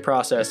scary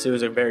process. It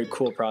was a very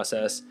cool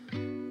process.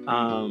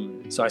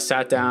 So I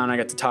sat down, I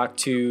got to talk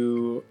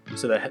to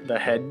the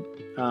head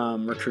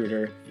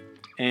recruiter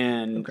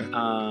and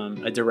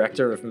a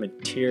director of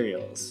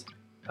materials.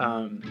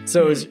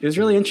 So it was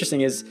really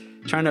interesting, is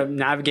trying to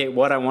navigate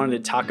what I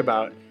wanted to talk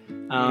about.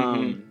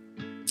 I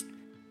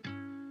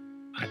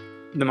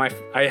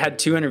had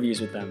 2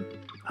 interviews with them.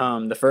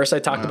 The first I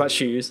talked about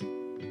shoes,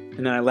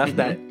 and then I left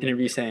that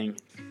interview saying,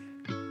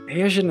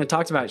 maybe I shouldn't have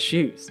talked about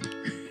shoes.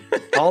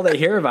 All they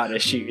hear about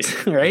is shoes,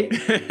 right?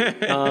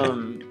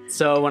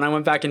 So when I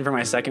went back in for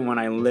my second one,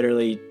 I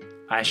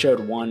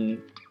showed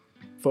one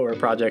footwear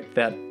project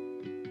that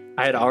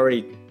I had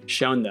already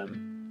shown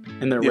them.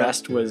 and the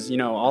rest was, you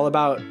know, all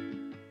about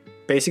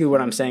basically what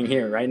I'm saying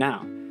here right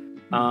now.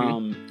 A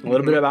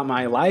little bit about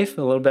my life,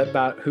 a little bit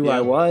about who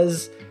I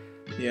was,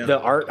 the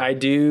art I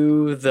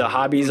do, the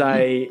hobbies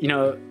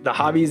the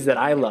hobbies that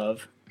I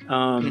love.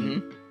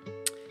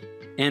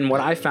 And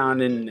what I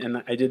found,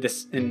 and I did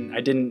this, and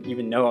I didn't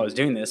even know I was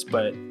doing this,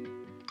 but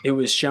it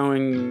was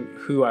showing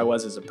who I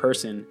was as a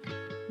person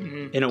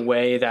in a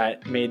way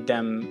that made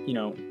them, you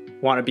know,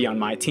 want to be on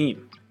my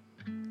team.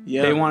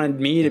 Yeah. They wanted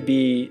me to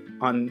be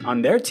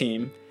on their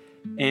team,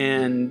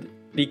 and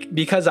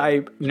because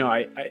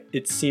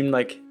it seemed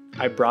like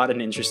I brought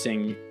an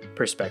interesting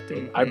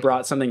perspective. I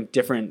brought something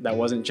different that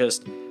wasn't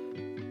just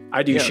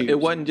I do shoes. It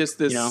wasn't just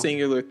this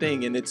singular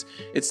thing, and it's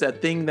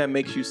that thing that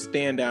makes you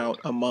stand out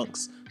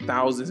amongst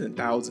thousands and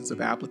thousands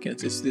of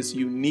applicants. It's this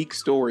unique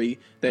story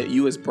that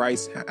you as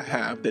Bryce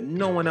have that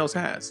no one else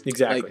has.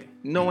 Exactly. Like,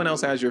 no one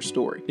else has your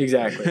story.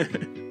 Exactly.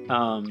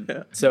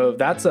 So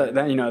that's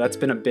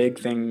been a big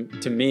thing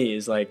to me,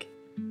 is like,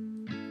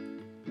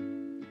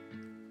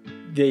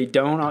 you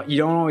don't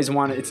always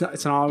want it. It's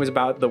not always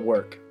about the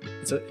work.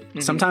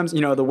 Sometimes,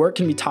 you know, the work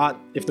can be taught.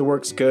 If the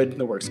work's good,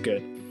 the work's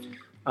good.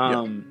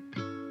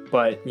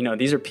 But, you know,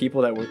 these are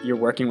people that you're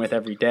working with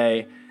every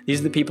day.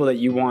 These are the people that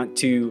you want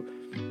to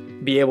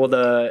be able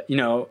to, you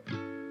know,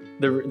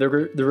 the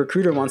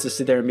recruiter wants to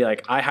sit there and be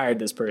like, I hired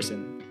this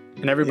person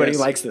and everybody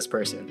likes this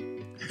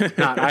person.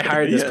 Not I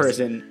hired this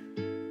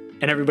person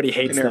and everybody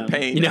hates them,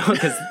 you know,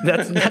 because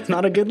that's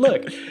not a good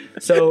look.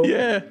 So,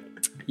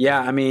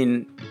 I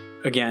mean,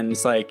 again,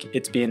 it's like,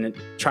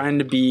 trying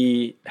to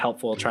be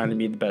helpful, trying to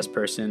be the best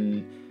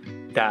person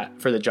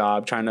for the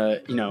job, trying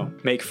to, you know,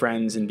 make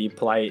friends and be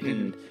polite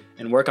and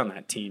work on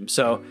that team.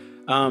 So,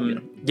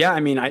 I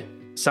mean, I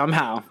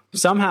somehow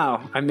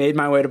I made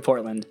my way to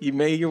Portland. You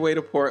made your way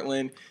to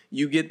Portland.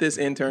 You get this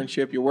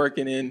internship. You're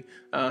working in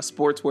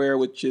sportswear,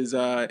 which is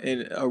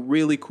a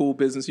really cool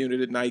business unit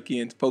at Nike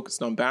and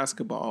focused on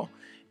basketball.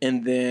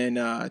 And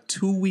then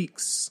 2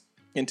 weeks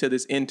into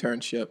this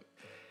internship,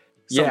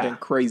 something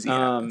crazy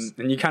happens.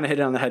 And you kind of hit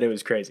it on the head. It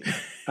was crazy.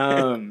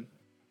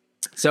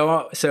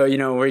 So, you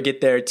know, we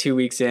get there 2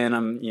 weeks in,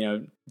 I'm, you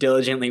know,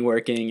 diligently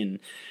working. And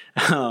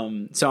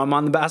so I'm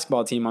on the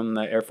basketball team, on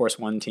the Air Force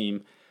One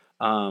team,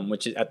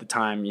 which at the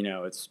time, you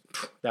know,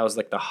 that was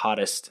like the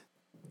hottest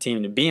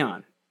team to be on.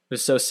 It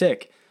was so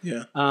sick.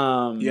 Yeah.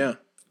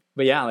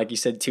 But yeah, like you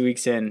said, 2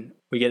 weeks in,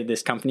 we get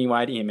this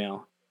company-wide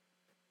email,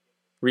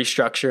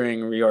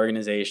 restructuring,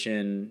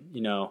 reorganization,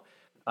 you know,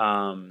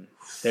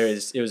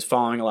 it was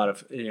following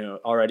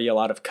already a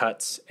lot of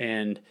cuts.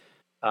 And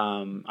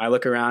I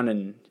look around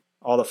and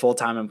all the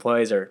full-time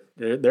employees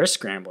they're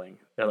scrambling.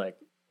 They're like,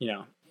 you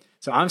know,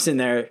 so I'm sitting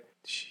there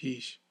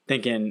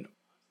thinking,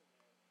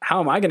 how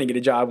am I going to get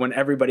a job when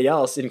everybody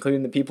else,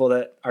 including the people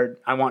that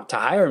I want to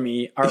hire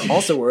me, are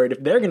also worried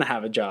if they're going to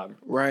have a job.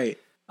 Right.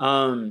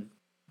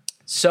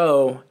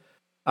 So,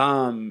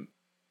 I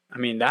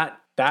mean, that,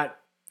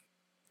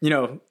 you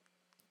know,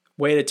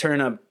 way to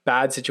turn a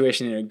bad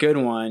situation into a good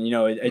one, you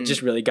know, it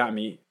just really got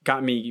me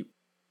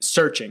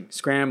searching,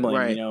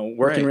 scrambling, you know,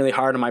 working really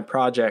hard on my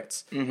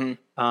projects.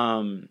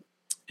 And,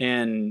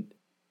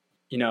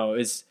 you know,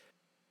 it's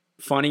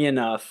funny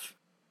enough,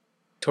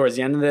 towards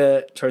the end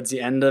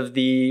of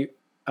the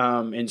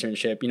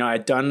internship, you know,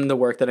 I'd done the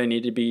work that I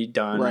needed to be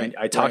done.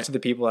 I talked to the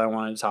people I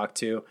wanted to talk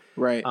to.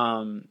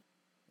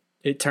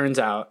 It turns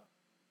out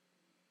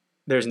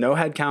there's no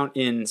headcount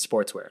in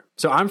sportswear.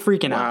 So I'm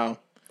freaking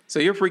out. So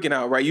you're freaking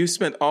out, right? You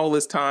spent all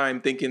this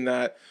time thinking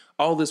that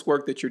all this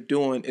work that you're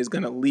doing is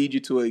going to lead you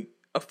to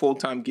a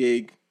full-time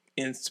gig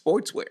in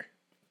sportswear.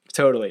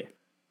 Totally.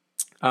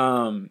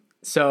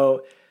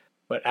 So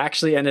what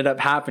actually ended up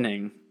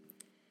happening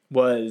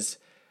was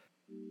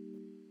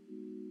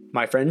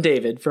my friend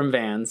David from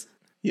Vans.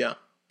 Yeah.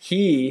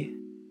 He,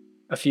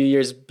 a few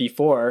years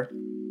before,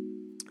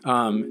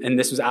 and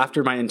this was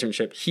after my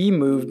internship, he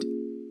moved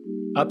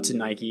up to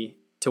Nike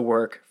to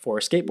work for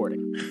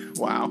skateboarding.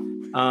 Wow.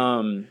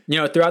 You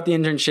know, throughout the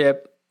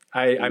internship,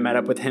 I met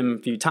up with him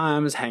a few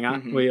times, hang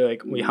out.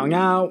 We hung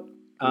out.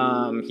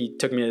 He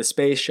took me to the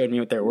space, showed me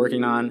what they're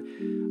working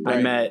on. I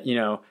met, you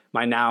know,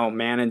 my now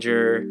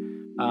manager.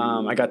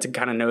 I got to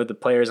kind of know the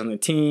players on the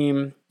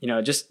team, you know,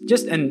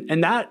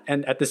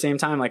 and at the same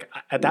time, like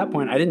at that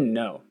point, I didn't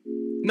know.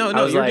 No,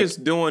 you're like,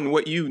 just doing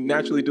what you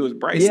naturally do as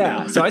Bryce.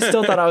 Yeah. So I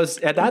still thought I was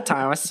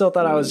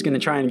going to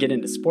try and get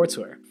into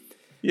sportswear.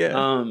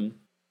 Yeah.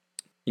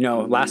 You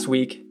know, last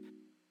week,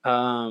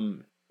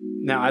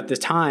 now at this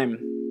time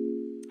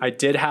I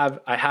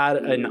had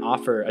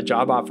a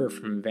job offer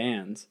from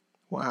Vans.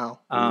 Wow.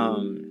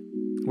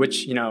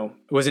 Which, you know,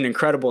 was an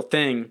incredible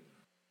thing.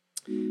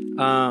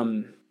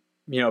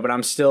 You know, but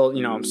I'm still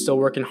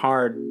working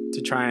hard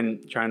to try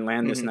and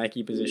land this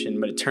Nike position.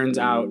 But it turns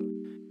out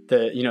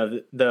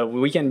the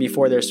weekend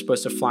before they're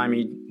supposed to fly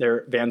me,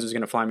 Vans was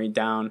going to fly me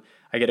down.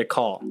 I get a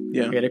call.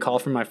 Yeah. I get a call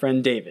from my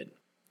friend David,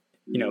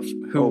 you know,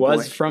 who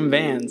was from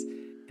Vans.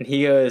 And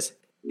he goes,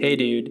 "Hey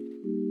dude,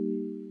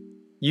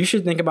 you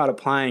should think about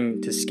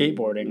applying to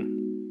skateboarding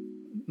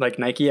like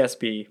Nike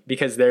SB,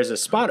 because there's a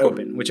spot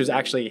open," which was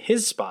actually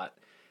his spot.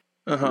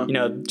 You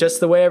know, just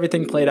the way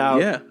everything played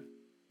out. Yeah.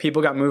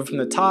 People got moved from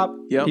the top.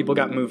 Yep. People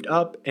got moved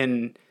up,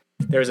 and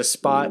there's a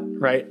spot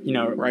right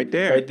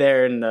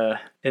there in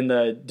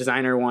the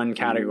designer one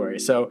category.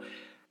 So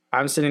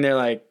I'm sitting there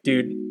like,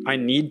 dude, I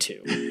need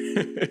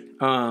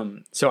to.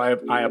 So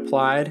I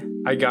applied.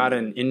 I got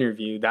an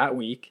interview that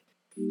week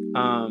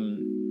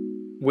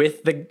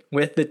with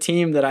the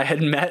team that I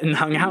had met and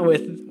hung out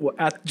with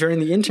during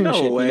the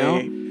internship. No way.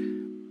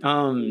 You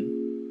know?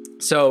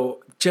 So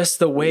just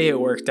the way it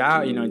worked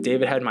out, you know,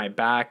 David had my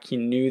back. He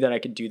knew that I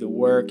could do the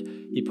work.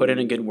 He put in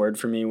a good word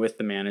for me with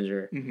the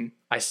manager. Mm-hmm.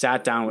 I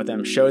sat down with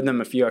them, showed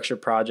them a few extra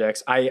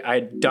projects.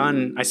 I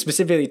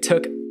specifically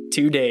took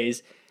 2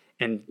 days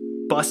and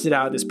busted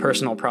out this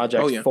personal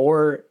project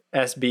for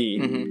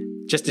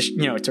SB, just to,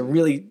 you know, to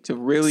really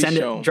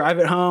drive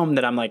it home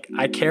that I'm like,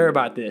 I care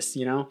about this,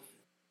 you know?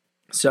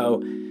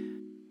 So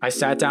I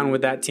sat down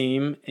with that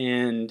team,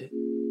 and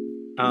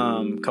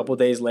a couple of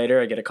days later,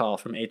 I get a call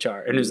from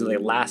HR, and it was the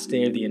last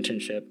day of the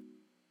internship.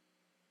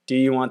 Do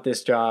you want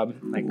this job?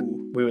 Like,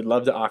 we would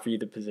love to offer you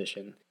the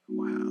position.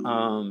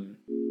 Wow.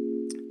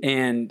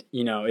 And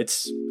you know,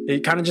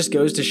 it kind of just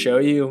goes to show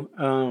you,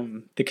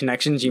 the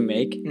connections you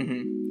make,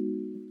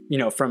 you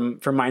know, from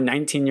my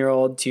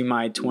 19-year-old to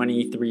my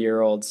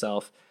 23-year-old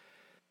self,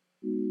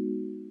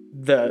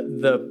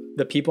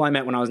 the people I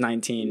met when I was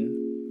 19,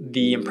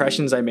 the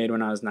impressions I made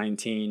when I was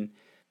 19,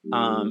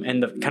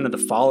 and the kind of the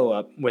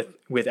follow-up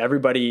with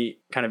everybody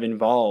kind of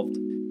involved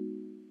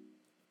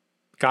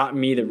got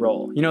me the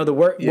role. You know, the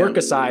work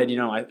aside, you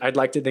know, I'd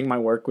like to think my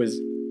work was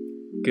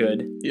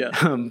good. Yeah.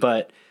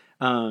 But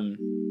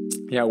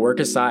work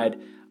aside,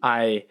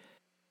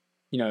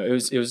 you know,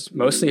 it was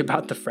mostly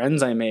about the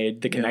friends I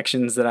made, the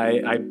connections that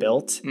I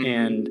built,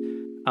 and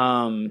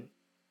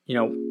you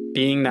know,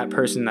 being that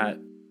person that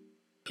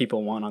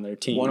people want on their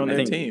team.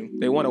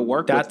 They want to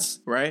work with,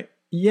 right?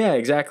 Yeah,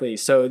 exactly.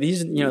 So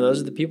these, you know,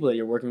 those are the people that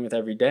you're working with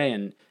every day,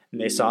 and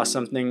they saw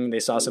something, they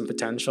saw some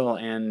potential,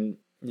 and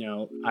you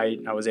know,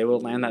 I was able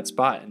to land that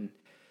spot. And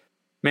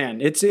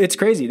man, it's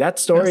crazy. That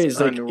story is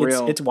like,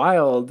 it's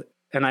wild.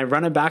 And I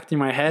run it back through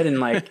my head, and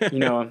like, you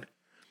know,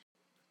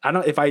 I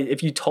don't,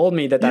 if you told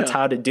me that that's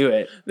how to do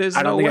it,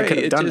 I don't think I could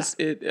have done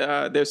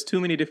that. There's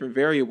too many different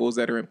variables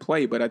that are in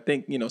play, but I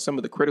think, you know, some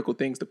of the critical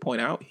things to point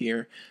out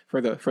here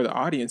for the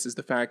audience is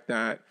the fact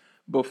that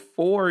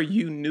before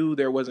you knew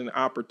there was an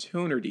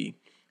opportunity,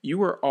 you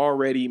were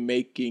already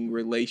making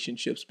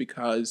relationships,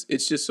 because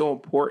it's just so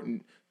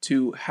important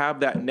to have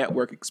that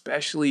network,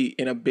 especially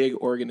in a big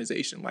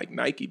organization like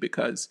Nike,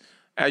 because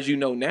as you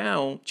know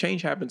now,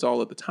 change happens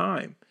all of the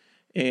time.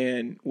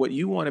 And what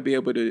you want to be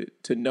able to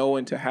know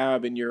and to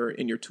have in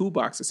your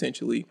toolbox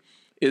essentially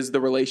is the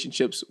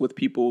relationships with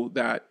people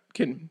that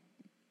can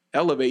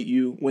elevate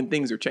you when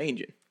things are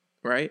changing,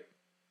 right?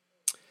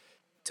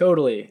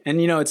 Totally.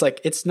 And you know, it's like,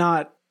 it's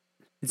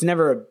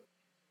never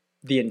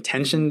the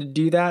intention to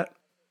do that,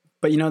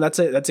 but you know, that's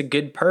a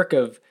good perk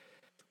of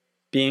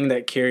being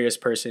that curious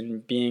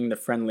person, being the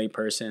friendly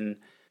person,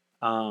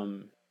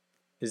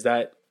 is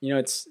that, you know,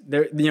 it's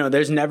there, you know, there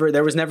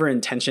was never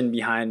intention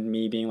behind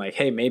me being like,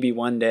 hey, maybe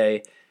one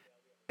day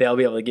they'll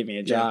be able to give me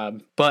a job.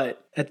 Yeah.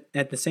 But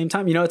at the same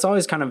time, you know, it's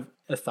always kind of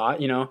a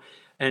thought, you know,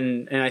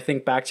 and I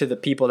think back to the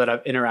people that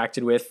I've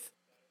interacted with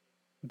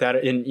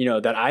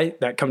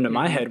that come to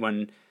my head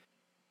when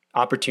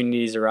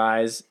opportunities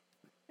arise,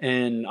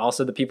 and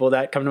also the people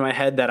that come to my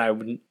head that I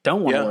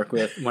don't want to work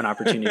with when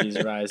opportunities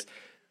arise.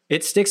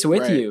 It sticks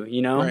with you,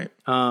 you know?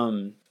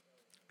 Right.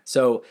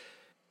 So,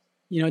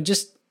 you know,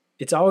 just,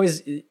 it's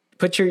always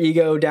put your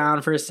ego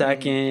down for a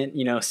second,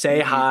 you know,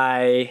 say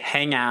hi,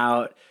 hang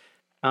out.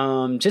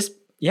 Just,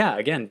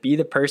 again, be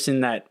the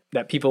person that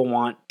people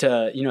want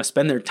to, you know,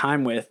 spend their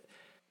time with.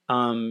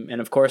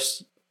 And of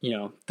course, you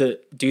know,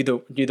 do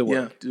the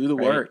work. Yeah, do the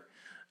work.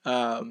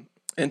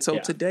 And so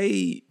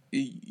today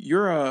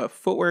you're a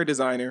footwear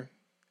designer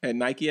at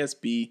Nike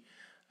SB.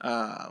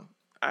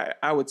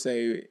 I would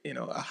say, you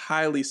know, a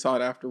highly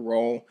sought after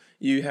role.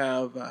 You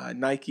have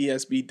Nike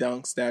SB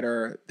Dunks that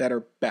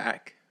are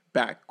back,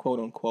 quote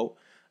unquote,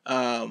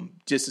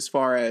 just as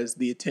far as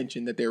the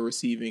attention that they're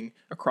receiving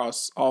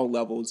across all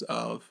levels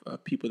of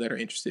people that are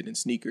interested in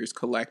sneakers,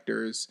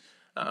 collectors,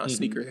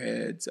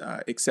 sneakerheads,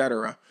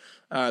 etc.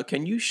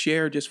 Can you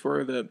share, just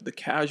for the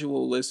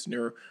casual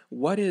listener,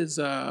 what is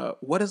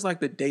like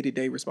the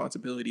day-to-day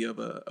responsibility of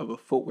a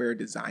footwear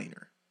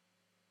designer?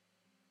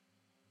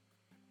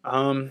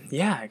 I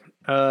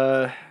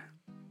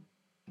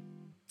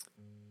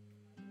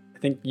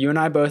think you and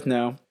I both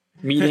know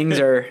meetings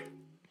are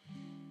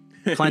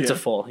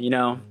plentiful. You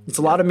know, it's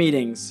a lot of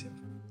meetings,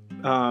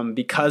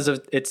 because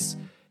of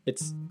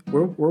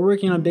we're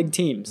working on big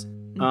teams.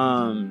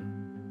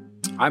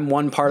 I'm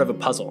one part of a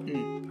puzzle.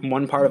 I'm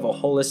one part of a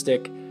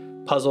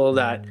holistic puzzle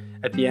that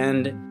at the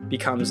end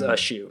becomes a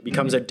shoe,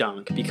 becomes a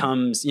dunk,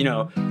 becomes, you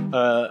know,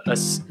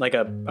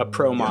 a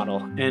pro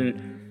model.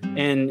 And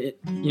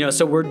you know,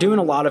 so we're doing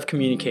a lot of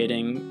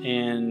communicating,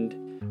 and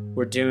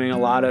we're doing a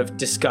lot of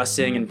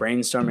discussing and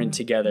brainstorming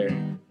together.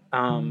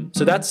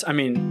 So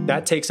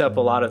that takes up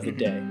a lot of the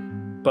day.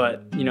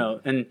 but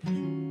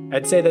and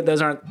I'd say that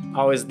those aren't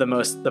always the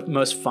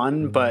most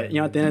fun, but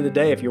at the end of the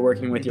day, if you're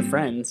working with your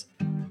friends,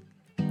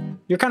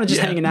 you're kind of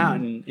just hanging out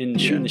and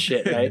shooting the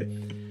shit, right?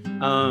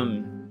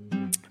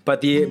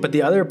 But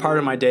the other part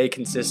of my day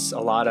consists a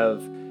lot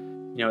of,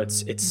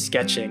 it's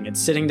sketching. It's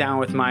sitting down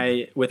with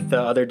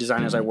the other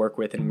designers I work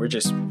with, and we're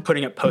just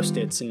putting up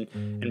Post-its and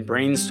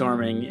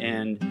brainstorming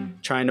and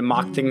trying to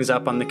mock things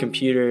up on the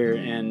computer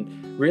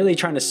and really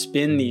trying to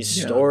spin these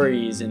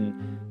stories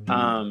and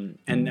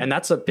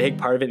that's a big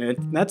part of it.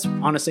 And that's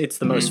honestly, it's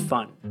the most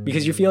fun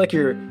because you feel like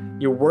you're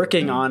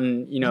working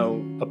on,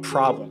 a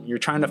problem. You're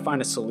trying to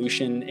find a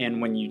solution.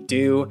 And when you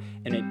do,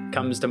 and it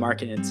comes to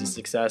market and it's a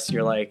success,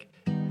 you're like,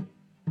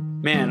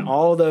 man,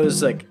 all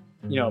those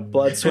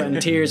blood, sweat,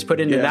 and tears put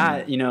into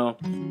that,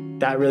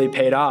 that really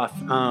paid off.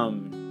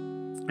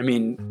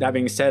 That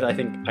being said, I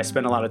think I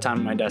spend a lot of time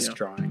at my desk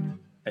drawing.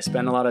 I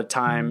spend a lot of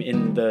time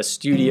in the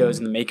studios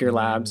and the maker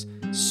labs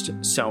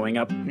sewing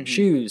up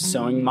shoes,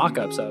 sewing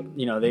mock-ups up.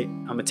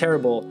 I'm a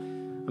terrible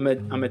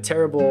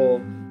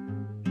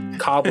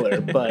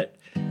cobbler, but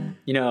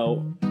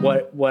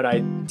what I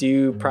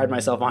do pride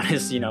myself on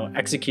is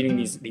executing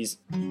these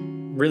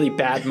really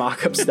bad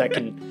mock-ups that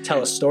can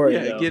tell a story.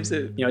 It gives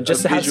it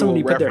just to have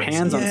somebody put their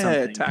hands on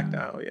something. Yeah,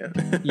 tactile.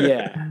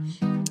 Yeah.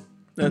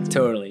 That's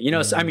totally.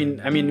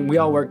 We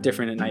all work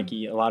different at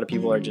Nike. A lot of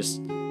people are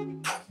just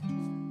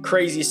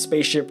crazy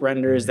spaceship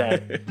renders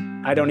that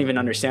I don't even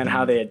understand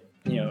how they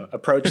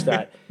approach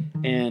that.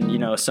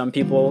 And some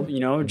people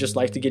just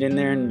like to get in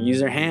there and use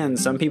their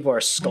hands. Some people are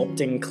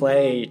sculpting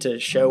clay to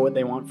show what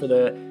they want for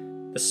the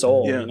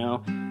soul.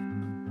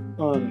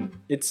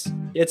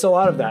 It's a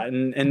lot of that,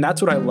 and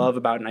that's what I love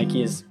about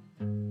Nike is,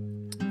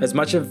 as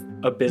much of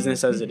a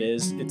business as it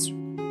is,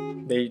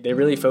 they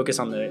really focus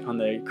on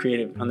the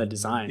creative, on the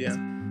designs.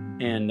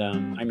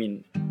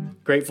 And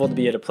grateful to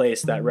be at a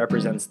place that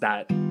represents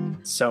that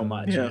so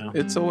much.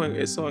 It's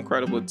so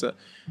incredible.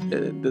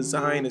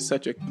 Design is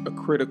such a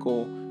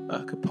critical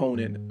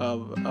component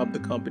of the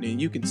company,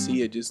 and you can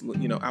see it just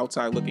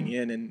outside looking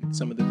in, and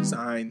some of the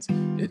designs,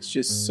 it's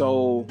just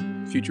so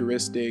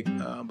futuristic,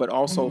 but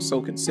also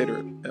so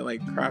considered.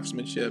 Like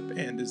craftsmanship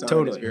and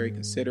design is very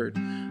considered.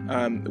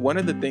 One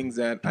of the things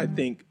that I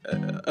think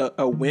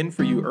a win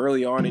for you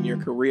early on in your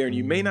career, and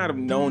you may not have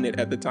known it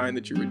at the time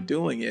that you were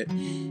doing it,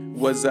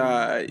 was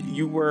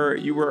you were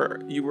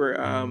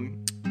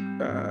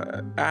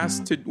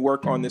asked to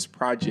work on this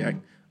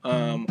project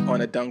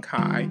on a Dunk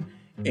High.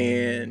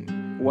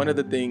 And one of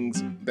the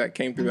things that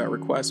came through that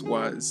request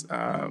was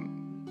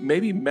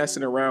maybe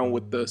messing around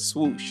with the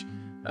swoosh.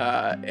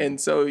 And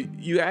so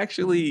you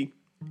actually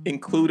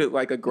included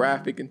like a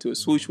graphic into a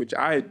swoosh, which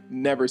I had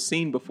never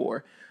seen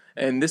before.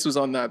 And this was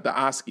on the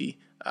Oski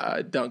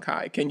Dunk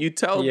High. Can you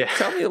tell me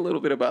a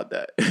little bit about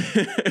that?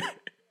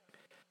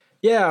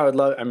 Yeah, I would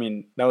love.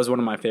 That was one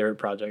of my favorite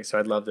projects, so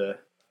I'd love to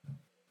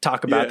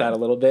talk about that a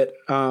little bit.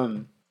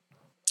 So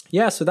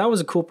that was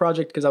a cool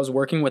project because I was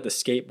working with a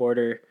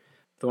skateboarder,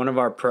 one of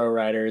our pro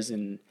riders,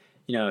 and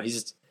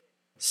he's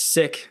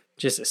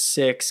just a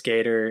sick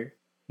skater,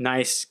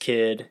 nice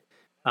kid.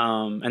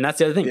 And that's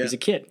the other thing. He's a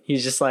kid.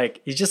 He's just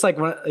like it's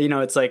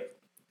like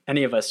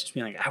any of us just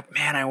being like, oh,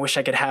 man, I wish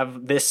I could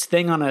have this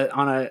thing on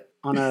a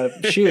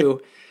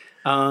shoe.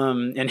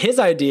 And his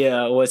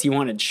idea was he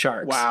wanted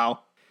sharks. Wow.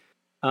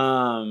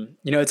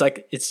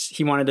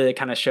 He wanted to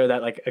kind of show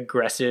that like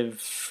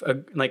aggressive,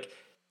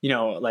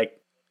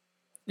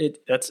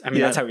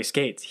 that's how he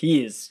skates.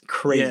 He is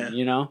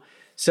crazy,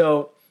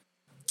 So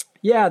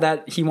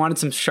that he wanted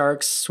some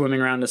sharks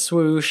swimming around a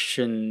swoosh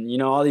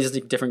and, all these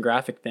different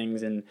graphic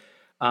things. And,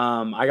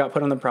 I got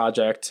put on the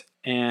project,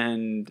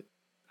 and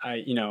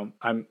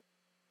I'm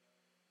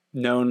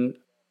known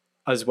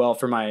as well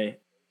for my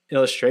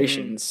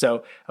illustrations. So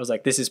I was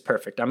like, this is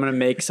perfect. I'm going to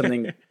make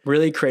something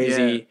really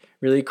crazy,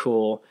 really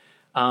cool.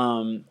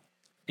 And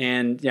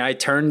I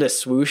turned a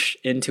swoosh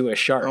into a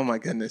shark. Oh my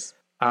goodness.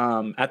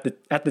 At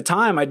the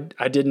time,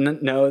 I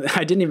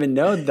didn't even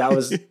know that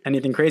was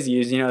anything crazy.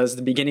 It was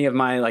the beginning of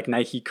my like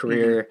Nike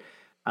career.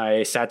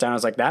 I sat down, I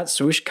was like, that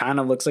swoosh kind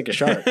of looks like a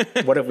shark.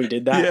 What if we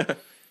did that?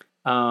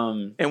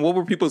 And what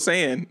were people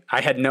saying?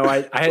 I had no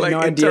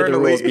idea the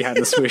rules behind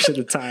the swoosh at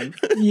the time.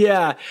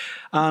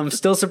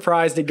 Still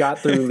surprised it got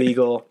through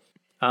legal.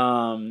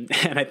 And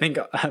I think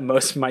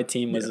most of my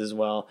team was as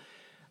well.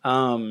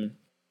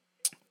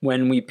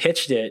 When we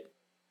pitched it,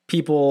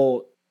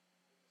 people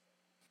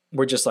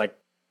were just like,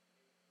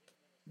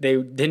 they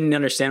didn't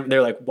understand.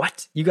 They're like,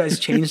 what? You guys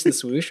changed the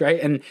swoosh, right?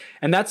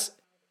 And that's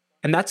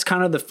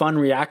kind of the fun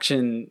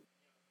reaction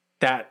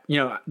that,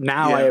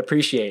 now I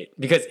appreciate,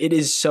 because it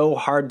is so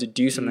hard to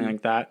do something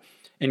like that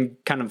and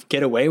kind of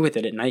get away with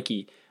it at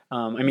Nike.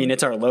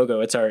 It's our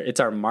logo, it's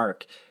our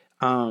mark.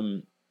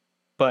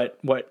 But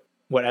what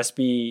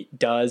SB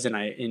does,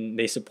 and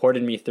they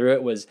supported me through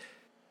it, was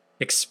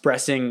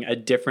expressing a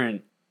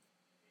different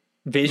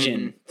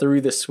vision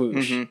through the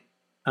swoosh.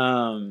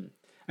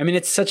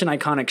 It's such an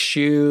iconic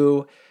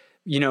shoe.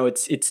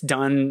 It's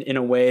done in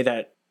a way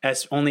that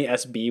only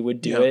SB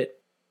would do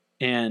it.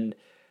 And,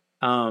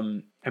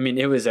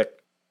 it was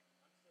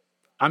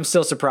I'm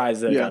still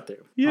surprised that it got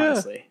through,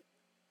 honestly.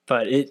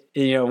 But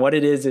what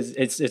it is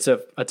it's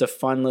a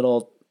fun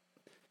little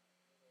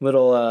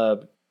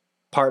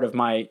part of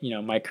my,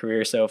 my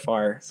career so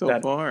far.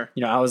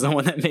 I was the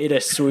one that made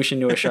a swoosh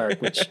into a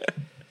shark, which,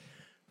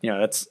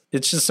 it's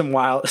just some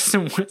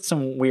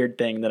weird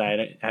thing that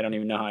I don't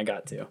even know how I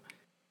got to.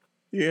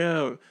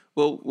 Yeah.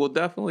 Well,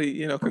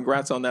 definitely,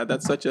 congrats on that.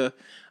 That's such a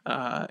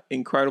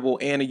incredible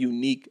and a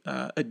unique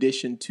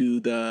addition to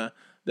the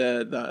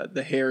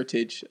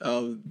heritage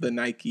of the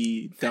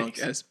Nike Dunk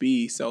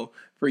SB. So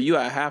for you,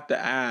 I have to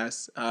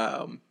ask,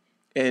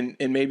 and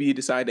maybe you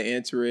decide to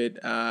answer it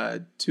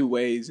two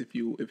ways if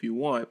you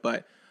want.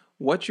 But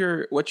what's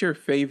your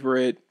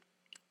favorite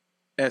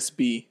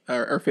SB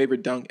or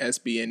favorite Dunk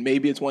SB? And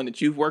maybe it's one that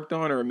you've worked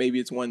on, or maybe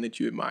it's one that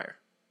you admire.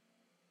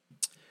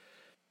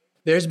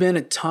 There's been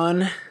a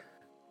ton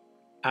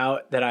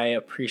out that I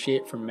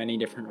appreciate for many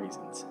different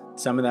reasons.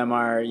 Some of them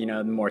are,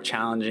 the more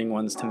challenging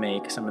ones to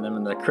make. Some of them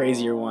are the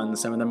crazier ones.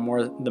 Some of them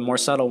the more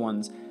subtle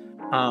ones.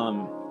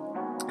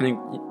 I think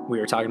we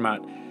were talking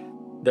about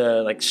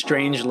the like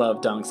Strange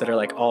Love dunks that are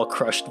like all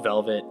crushed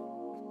velvet,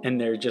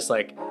 and they're just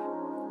like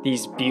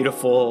these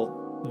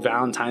beautiful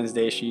Valentine's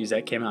Day shoes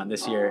that came out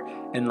this year.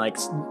 And like,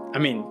 I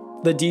mean,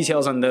 the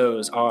details on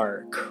those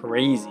are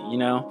crazy,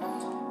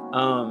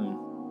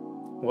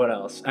 What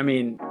else? I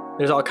mean,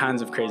 there's all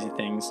kinds of crazy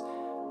things.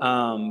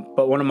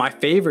 But one of my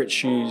favorite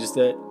shoes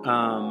that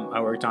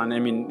I worked on, I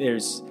mean,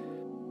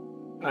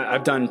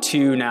 I've done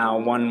two now.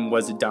 One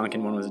was a dunk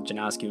and one was a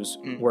Janowski. I was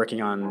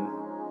working on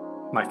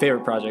my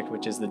favorite project,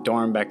 which is the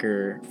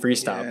Dornbecker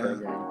freestyle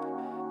program.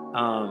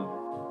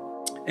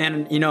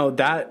 And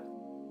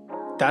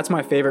that's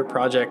my favorite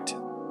project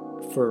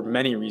for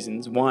many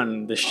reasons.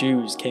 One, the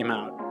shoes came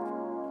out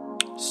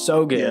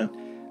so good.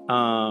 Yeah.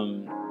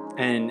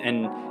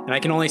 And I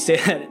can only say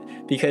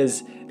that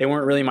because they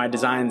weren't really my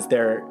designs.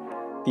 They're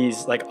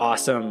these like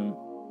awesome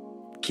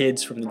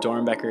kids from the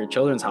Dornbecker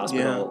Children's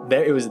Hospital. Yeah.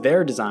 It was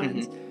their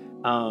designs.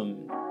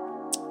 Mm-hmm.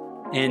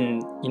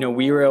 And,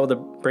 we were able to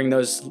bring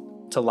those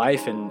to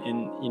life and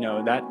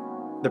that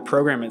the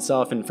program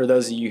itself. And for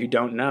those of you who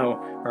don't know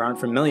or aren't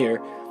familiar,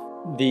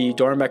 the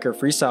Dornbecker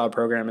freestyle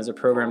program is a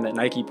program that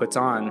Nike puts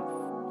on,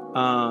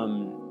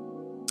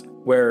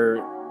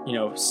 where,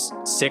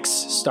 6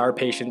 star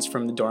patients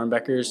from the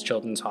Dornbecker's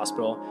Children's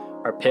Hospital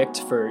are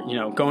picked for,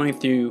 going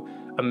through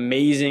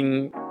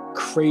amazing,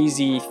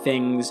 crazy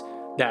things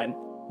that,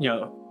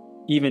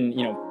 even,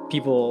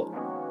 people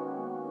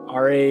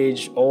our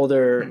age,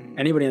 older,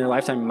 anybody in their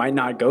lifetime might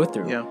not go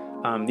through. Yeah.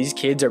 These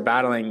kids are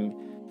battling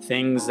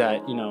things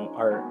that,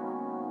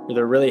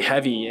 they're really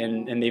heavy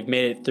and they've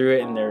made it through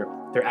it, and their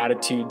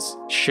attitudes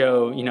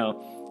show,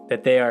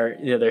 that they are,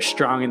 they're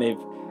strong and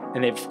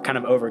they've kind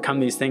of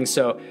overcome these things.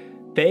 So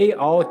they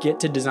all get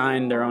to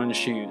design their own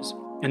shoes.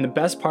 And the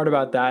best part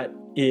about that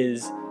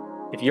is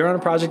if you're on a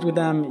project with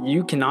them,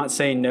 you cannot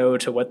say no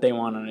to what they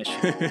want on a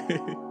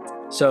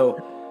shoe.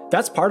 So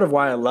that's part of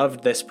why I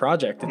loved this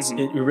project.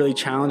 It really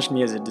challenged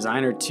me as a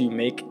designer to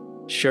make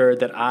sure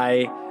that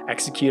I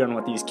execute on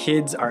what these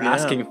kids are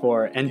asking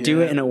for and do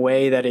it in a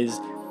way that is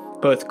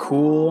both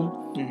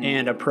cool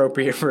and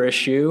appropriate for a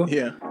shoe.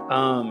 Yeah.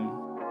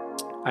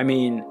 I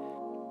mean,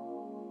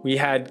 we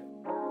had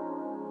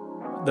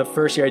the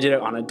first year I did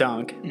it on a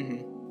dunk.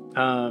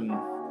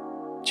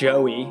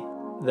 Joey,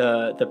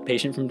 the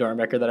patient from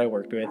Dornbecker that I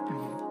worked with,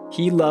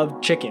 he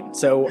loved chicken.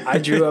 So I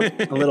drew up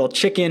a little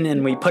chicken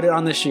and we put it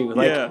on the shoe.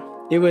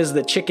 It was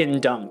the chicken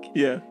dunk.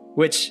 Yeah.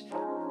 Which,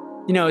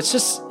 it's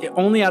just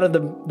only out of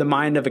the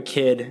mind of a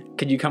kid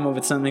could you come up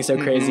with something so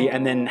crazy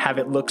and then have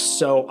it look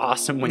so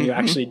awesome when you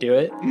actually do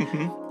it.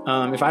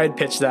 If I had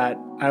pitched that,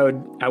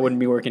 I wouldn't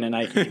be working at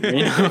Nike.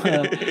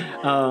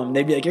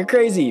 They'd be like, "You're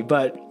crazy."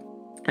 But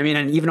I mean,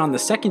 and even on the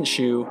second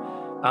shoe,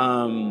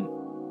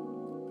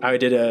 I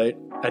did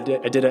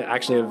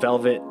actually a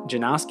velvet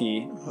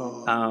Janowski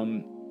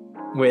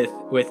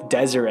with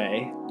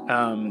Desiree,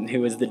 who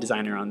was the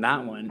designer on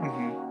that one,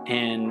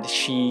 and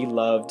she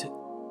loved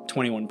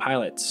 21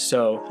 Pilots.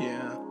 So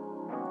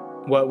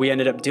what we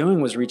ended up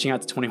doing was reaching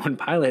out to 21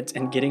 Pilots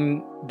and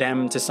getting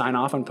them to sign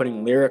off on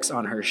putting lyrics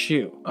on her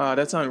shoe.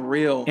 That's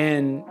unreal.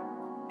 And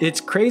it's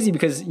crazy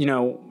because,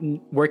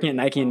 working at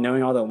Nike and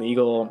knowing all the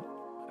legal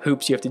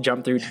hoops you have to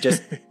jump through to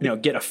just,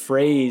 get a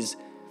phrase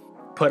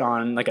put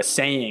on, like a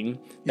saying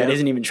that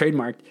isn't even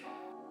trademarked.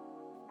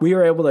 We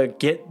were able to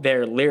get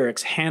their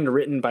lyrics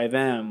handwritten by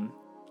them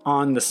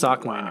on the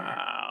sock liner.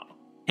 Wow.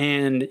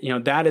 And,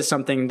 that is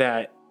something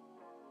that,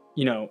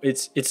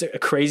 it's a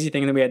crazy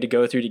thing that we had to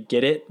go through to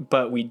get it,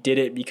 but we did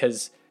it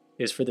because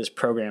it was for this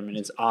program and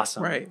it's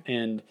awesome. Right.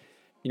 And,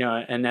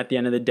 and at the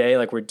end of the day,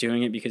 like, we're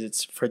doing it because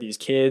it's for these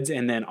kids.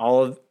 And then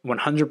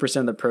 100%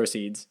 of the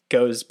proceeds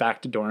goes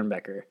back to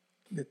Dornbecker,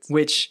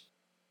 which,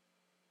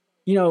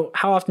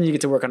 how often do you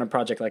get to work on a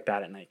project like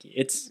that at Nike?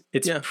 It's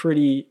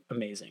pretty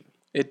amazing.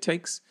 It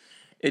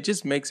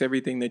just makes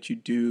everything that you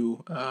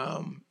do,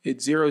 it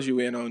zeroes you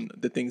in on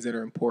the things that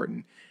are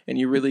important. And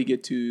you really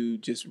get to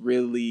just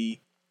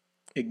really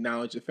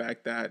acknowledge the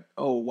fact that,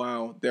 oh,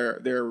 wow,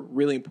 there are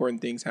really important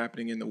things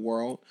happening in the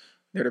world.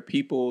 that are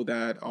people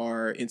that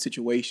are in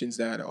situations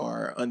that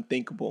are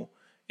unthinkable.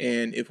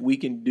 And if we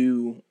can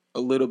do a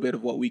little bit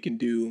of what we can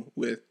do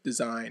with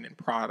design and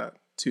product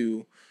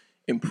to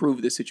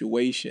improve the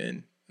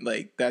situation,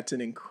 like that's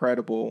an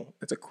incredible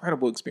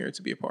experience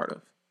to be a part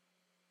of.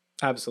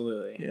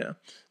 Absolutely. Yeah.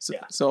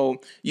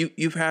 So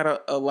you've had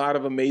a lot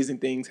of amazing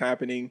things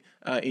happening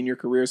in your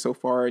career so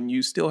far, and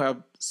you still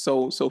have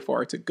so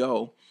far to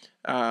go.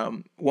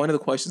 One of the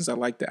questions I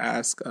like to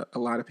ask a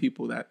lot of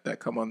people that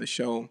come on the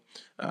show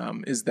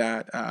is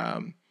that,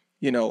 a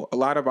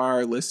lot of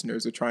our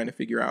listeners are trying to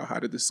figure out how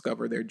to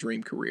discover their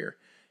dream career.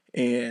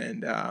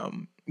 And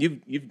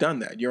you've done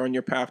that. You're on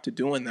your path to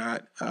doing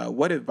that.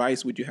 What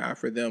advice would you have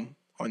for them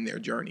on their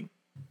journey?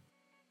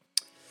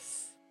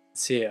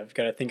 Let's see, I've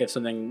got to think of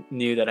something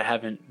new that I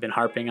haven't been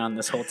harping on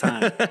this whole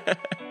time.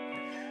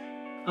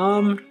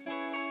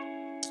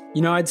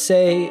 I'd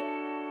say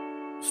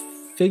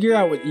figure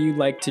out what you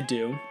like to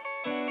do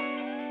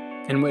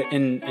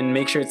and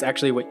make sure it's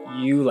actually what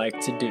you like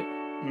to do.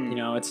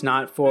 It's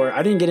not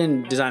I didn't get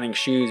into designing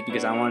shoes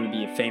because I wanted to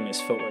be a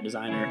famous footwear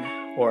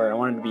designer or I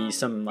wanted to be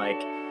some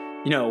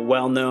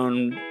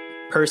well-known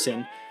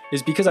person.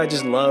 It's because I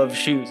just love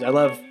shoes. I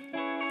love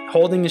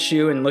holding a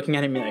shoe and looking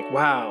at it and being like,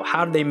 wow,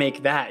 how did they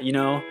make that?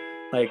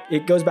 Like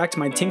it goes back to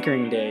my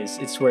tinkering days.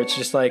 It's where it's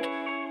just like,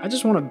 I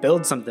just want to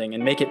build something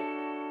and make it,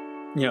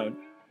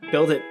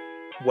 build it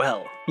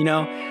well,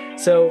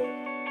 So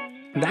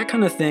that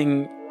kind of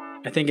thing,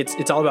 I think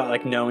it's all about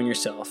like knowing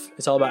yourself.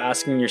 It's all about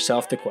asking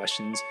yourself the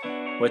questions,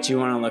 what you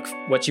want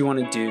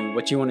to do,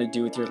 what you want to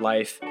do with your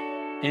life.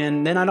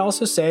 And then I'd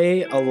also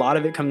say a lot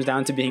of it comes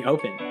down to being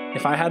open.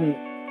 If I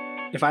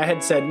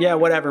had said, yeah,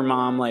 whatever,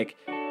 mom, like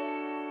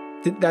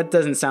that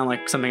doesn't sound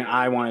like something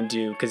I want to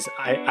do because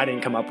I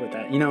didn't come up with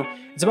that.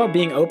 It's about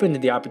being open to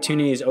the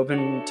opportunities,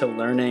 open to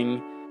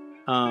learning,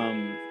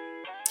 and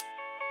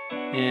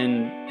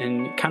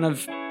kind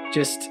of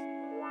just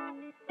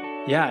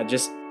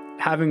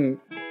having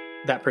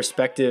that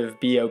perspective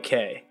be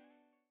okay.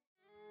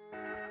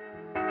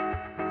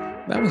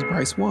 That was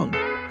Bryce Wong.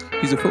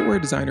 He's a footwear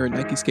designer at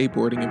Nike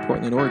Skateboarding in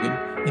Portland, Oregon,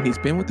 and he's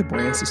been with the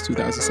brand since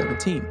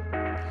 2017.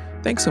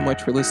 Thanks so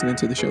much for listening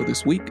to the show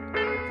this week.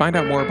 Find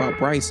out more about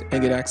Bryce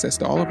and get access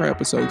to all of our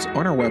episodes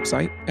on our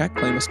website at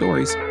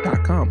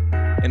claimastories.com.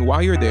 And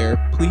while you're there,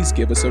 please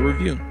give us a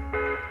review.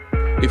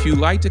 If you'd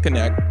like to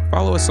connect,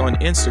 follow us on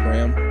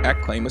Instagram at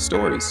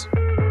claimastories.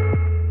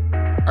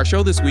 Our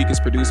show this week is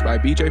produced by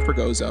BJ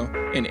Fregoso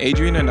and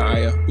Adrian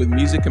Anaya with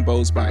music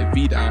composed by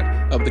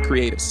VDOT of The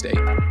Creative State.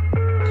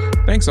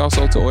 Thanks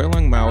also to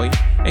Oilang Maui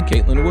and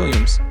Caitlin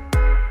Williams.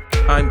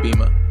 I'm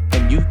Bima,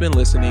 and you've been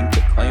listening to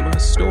Claima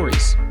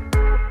Stories.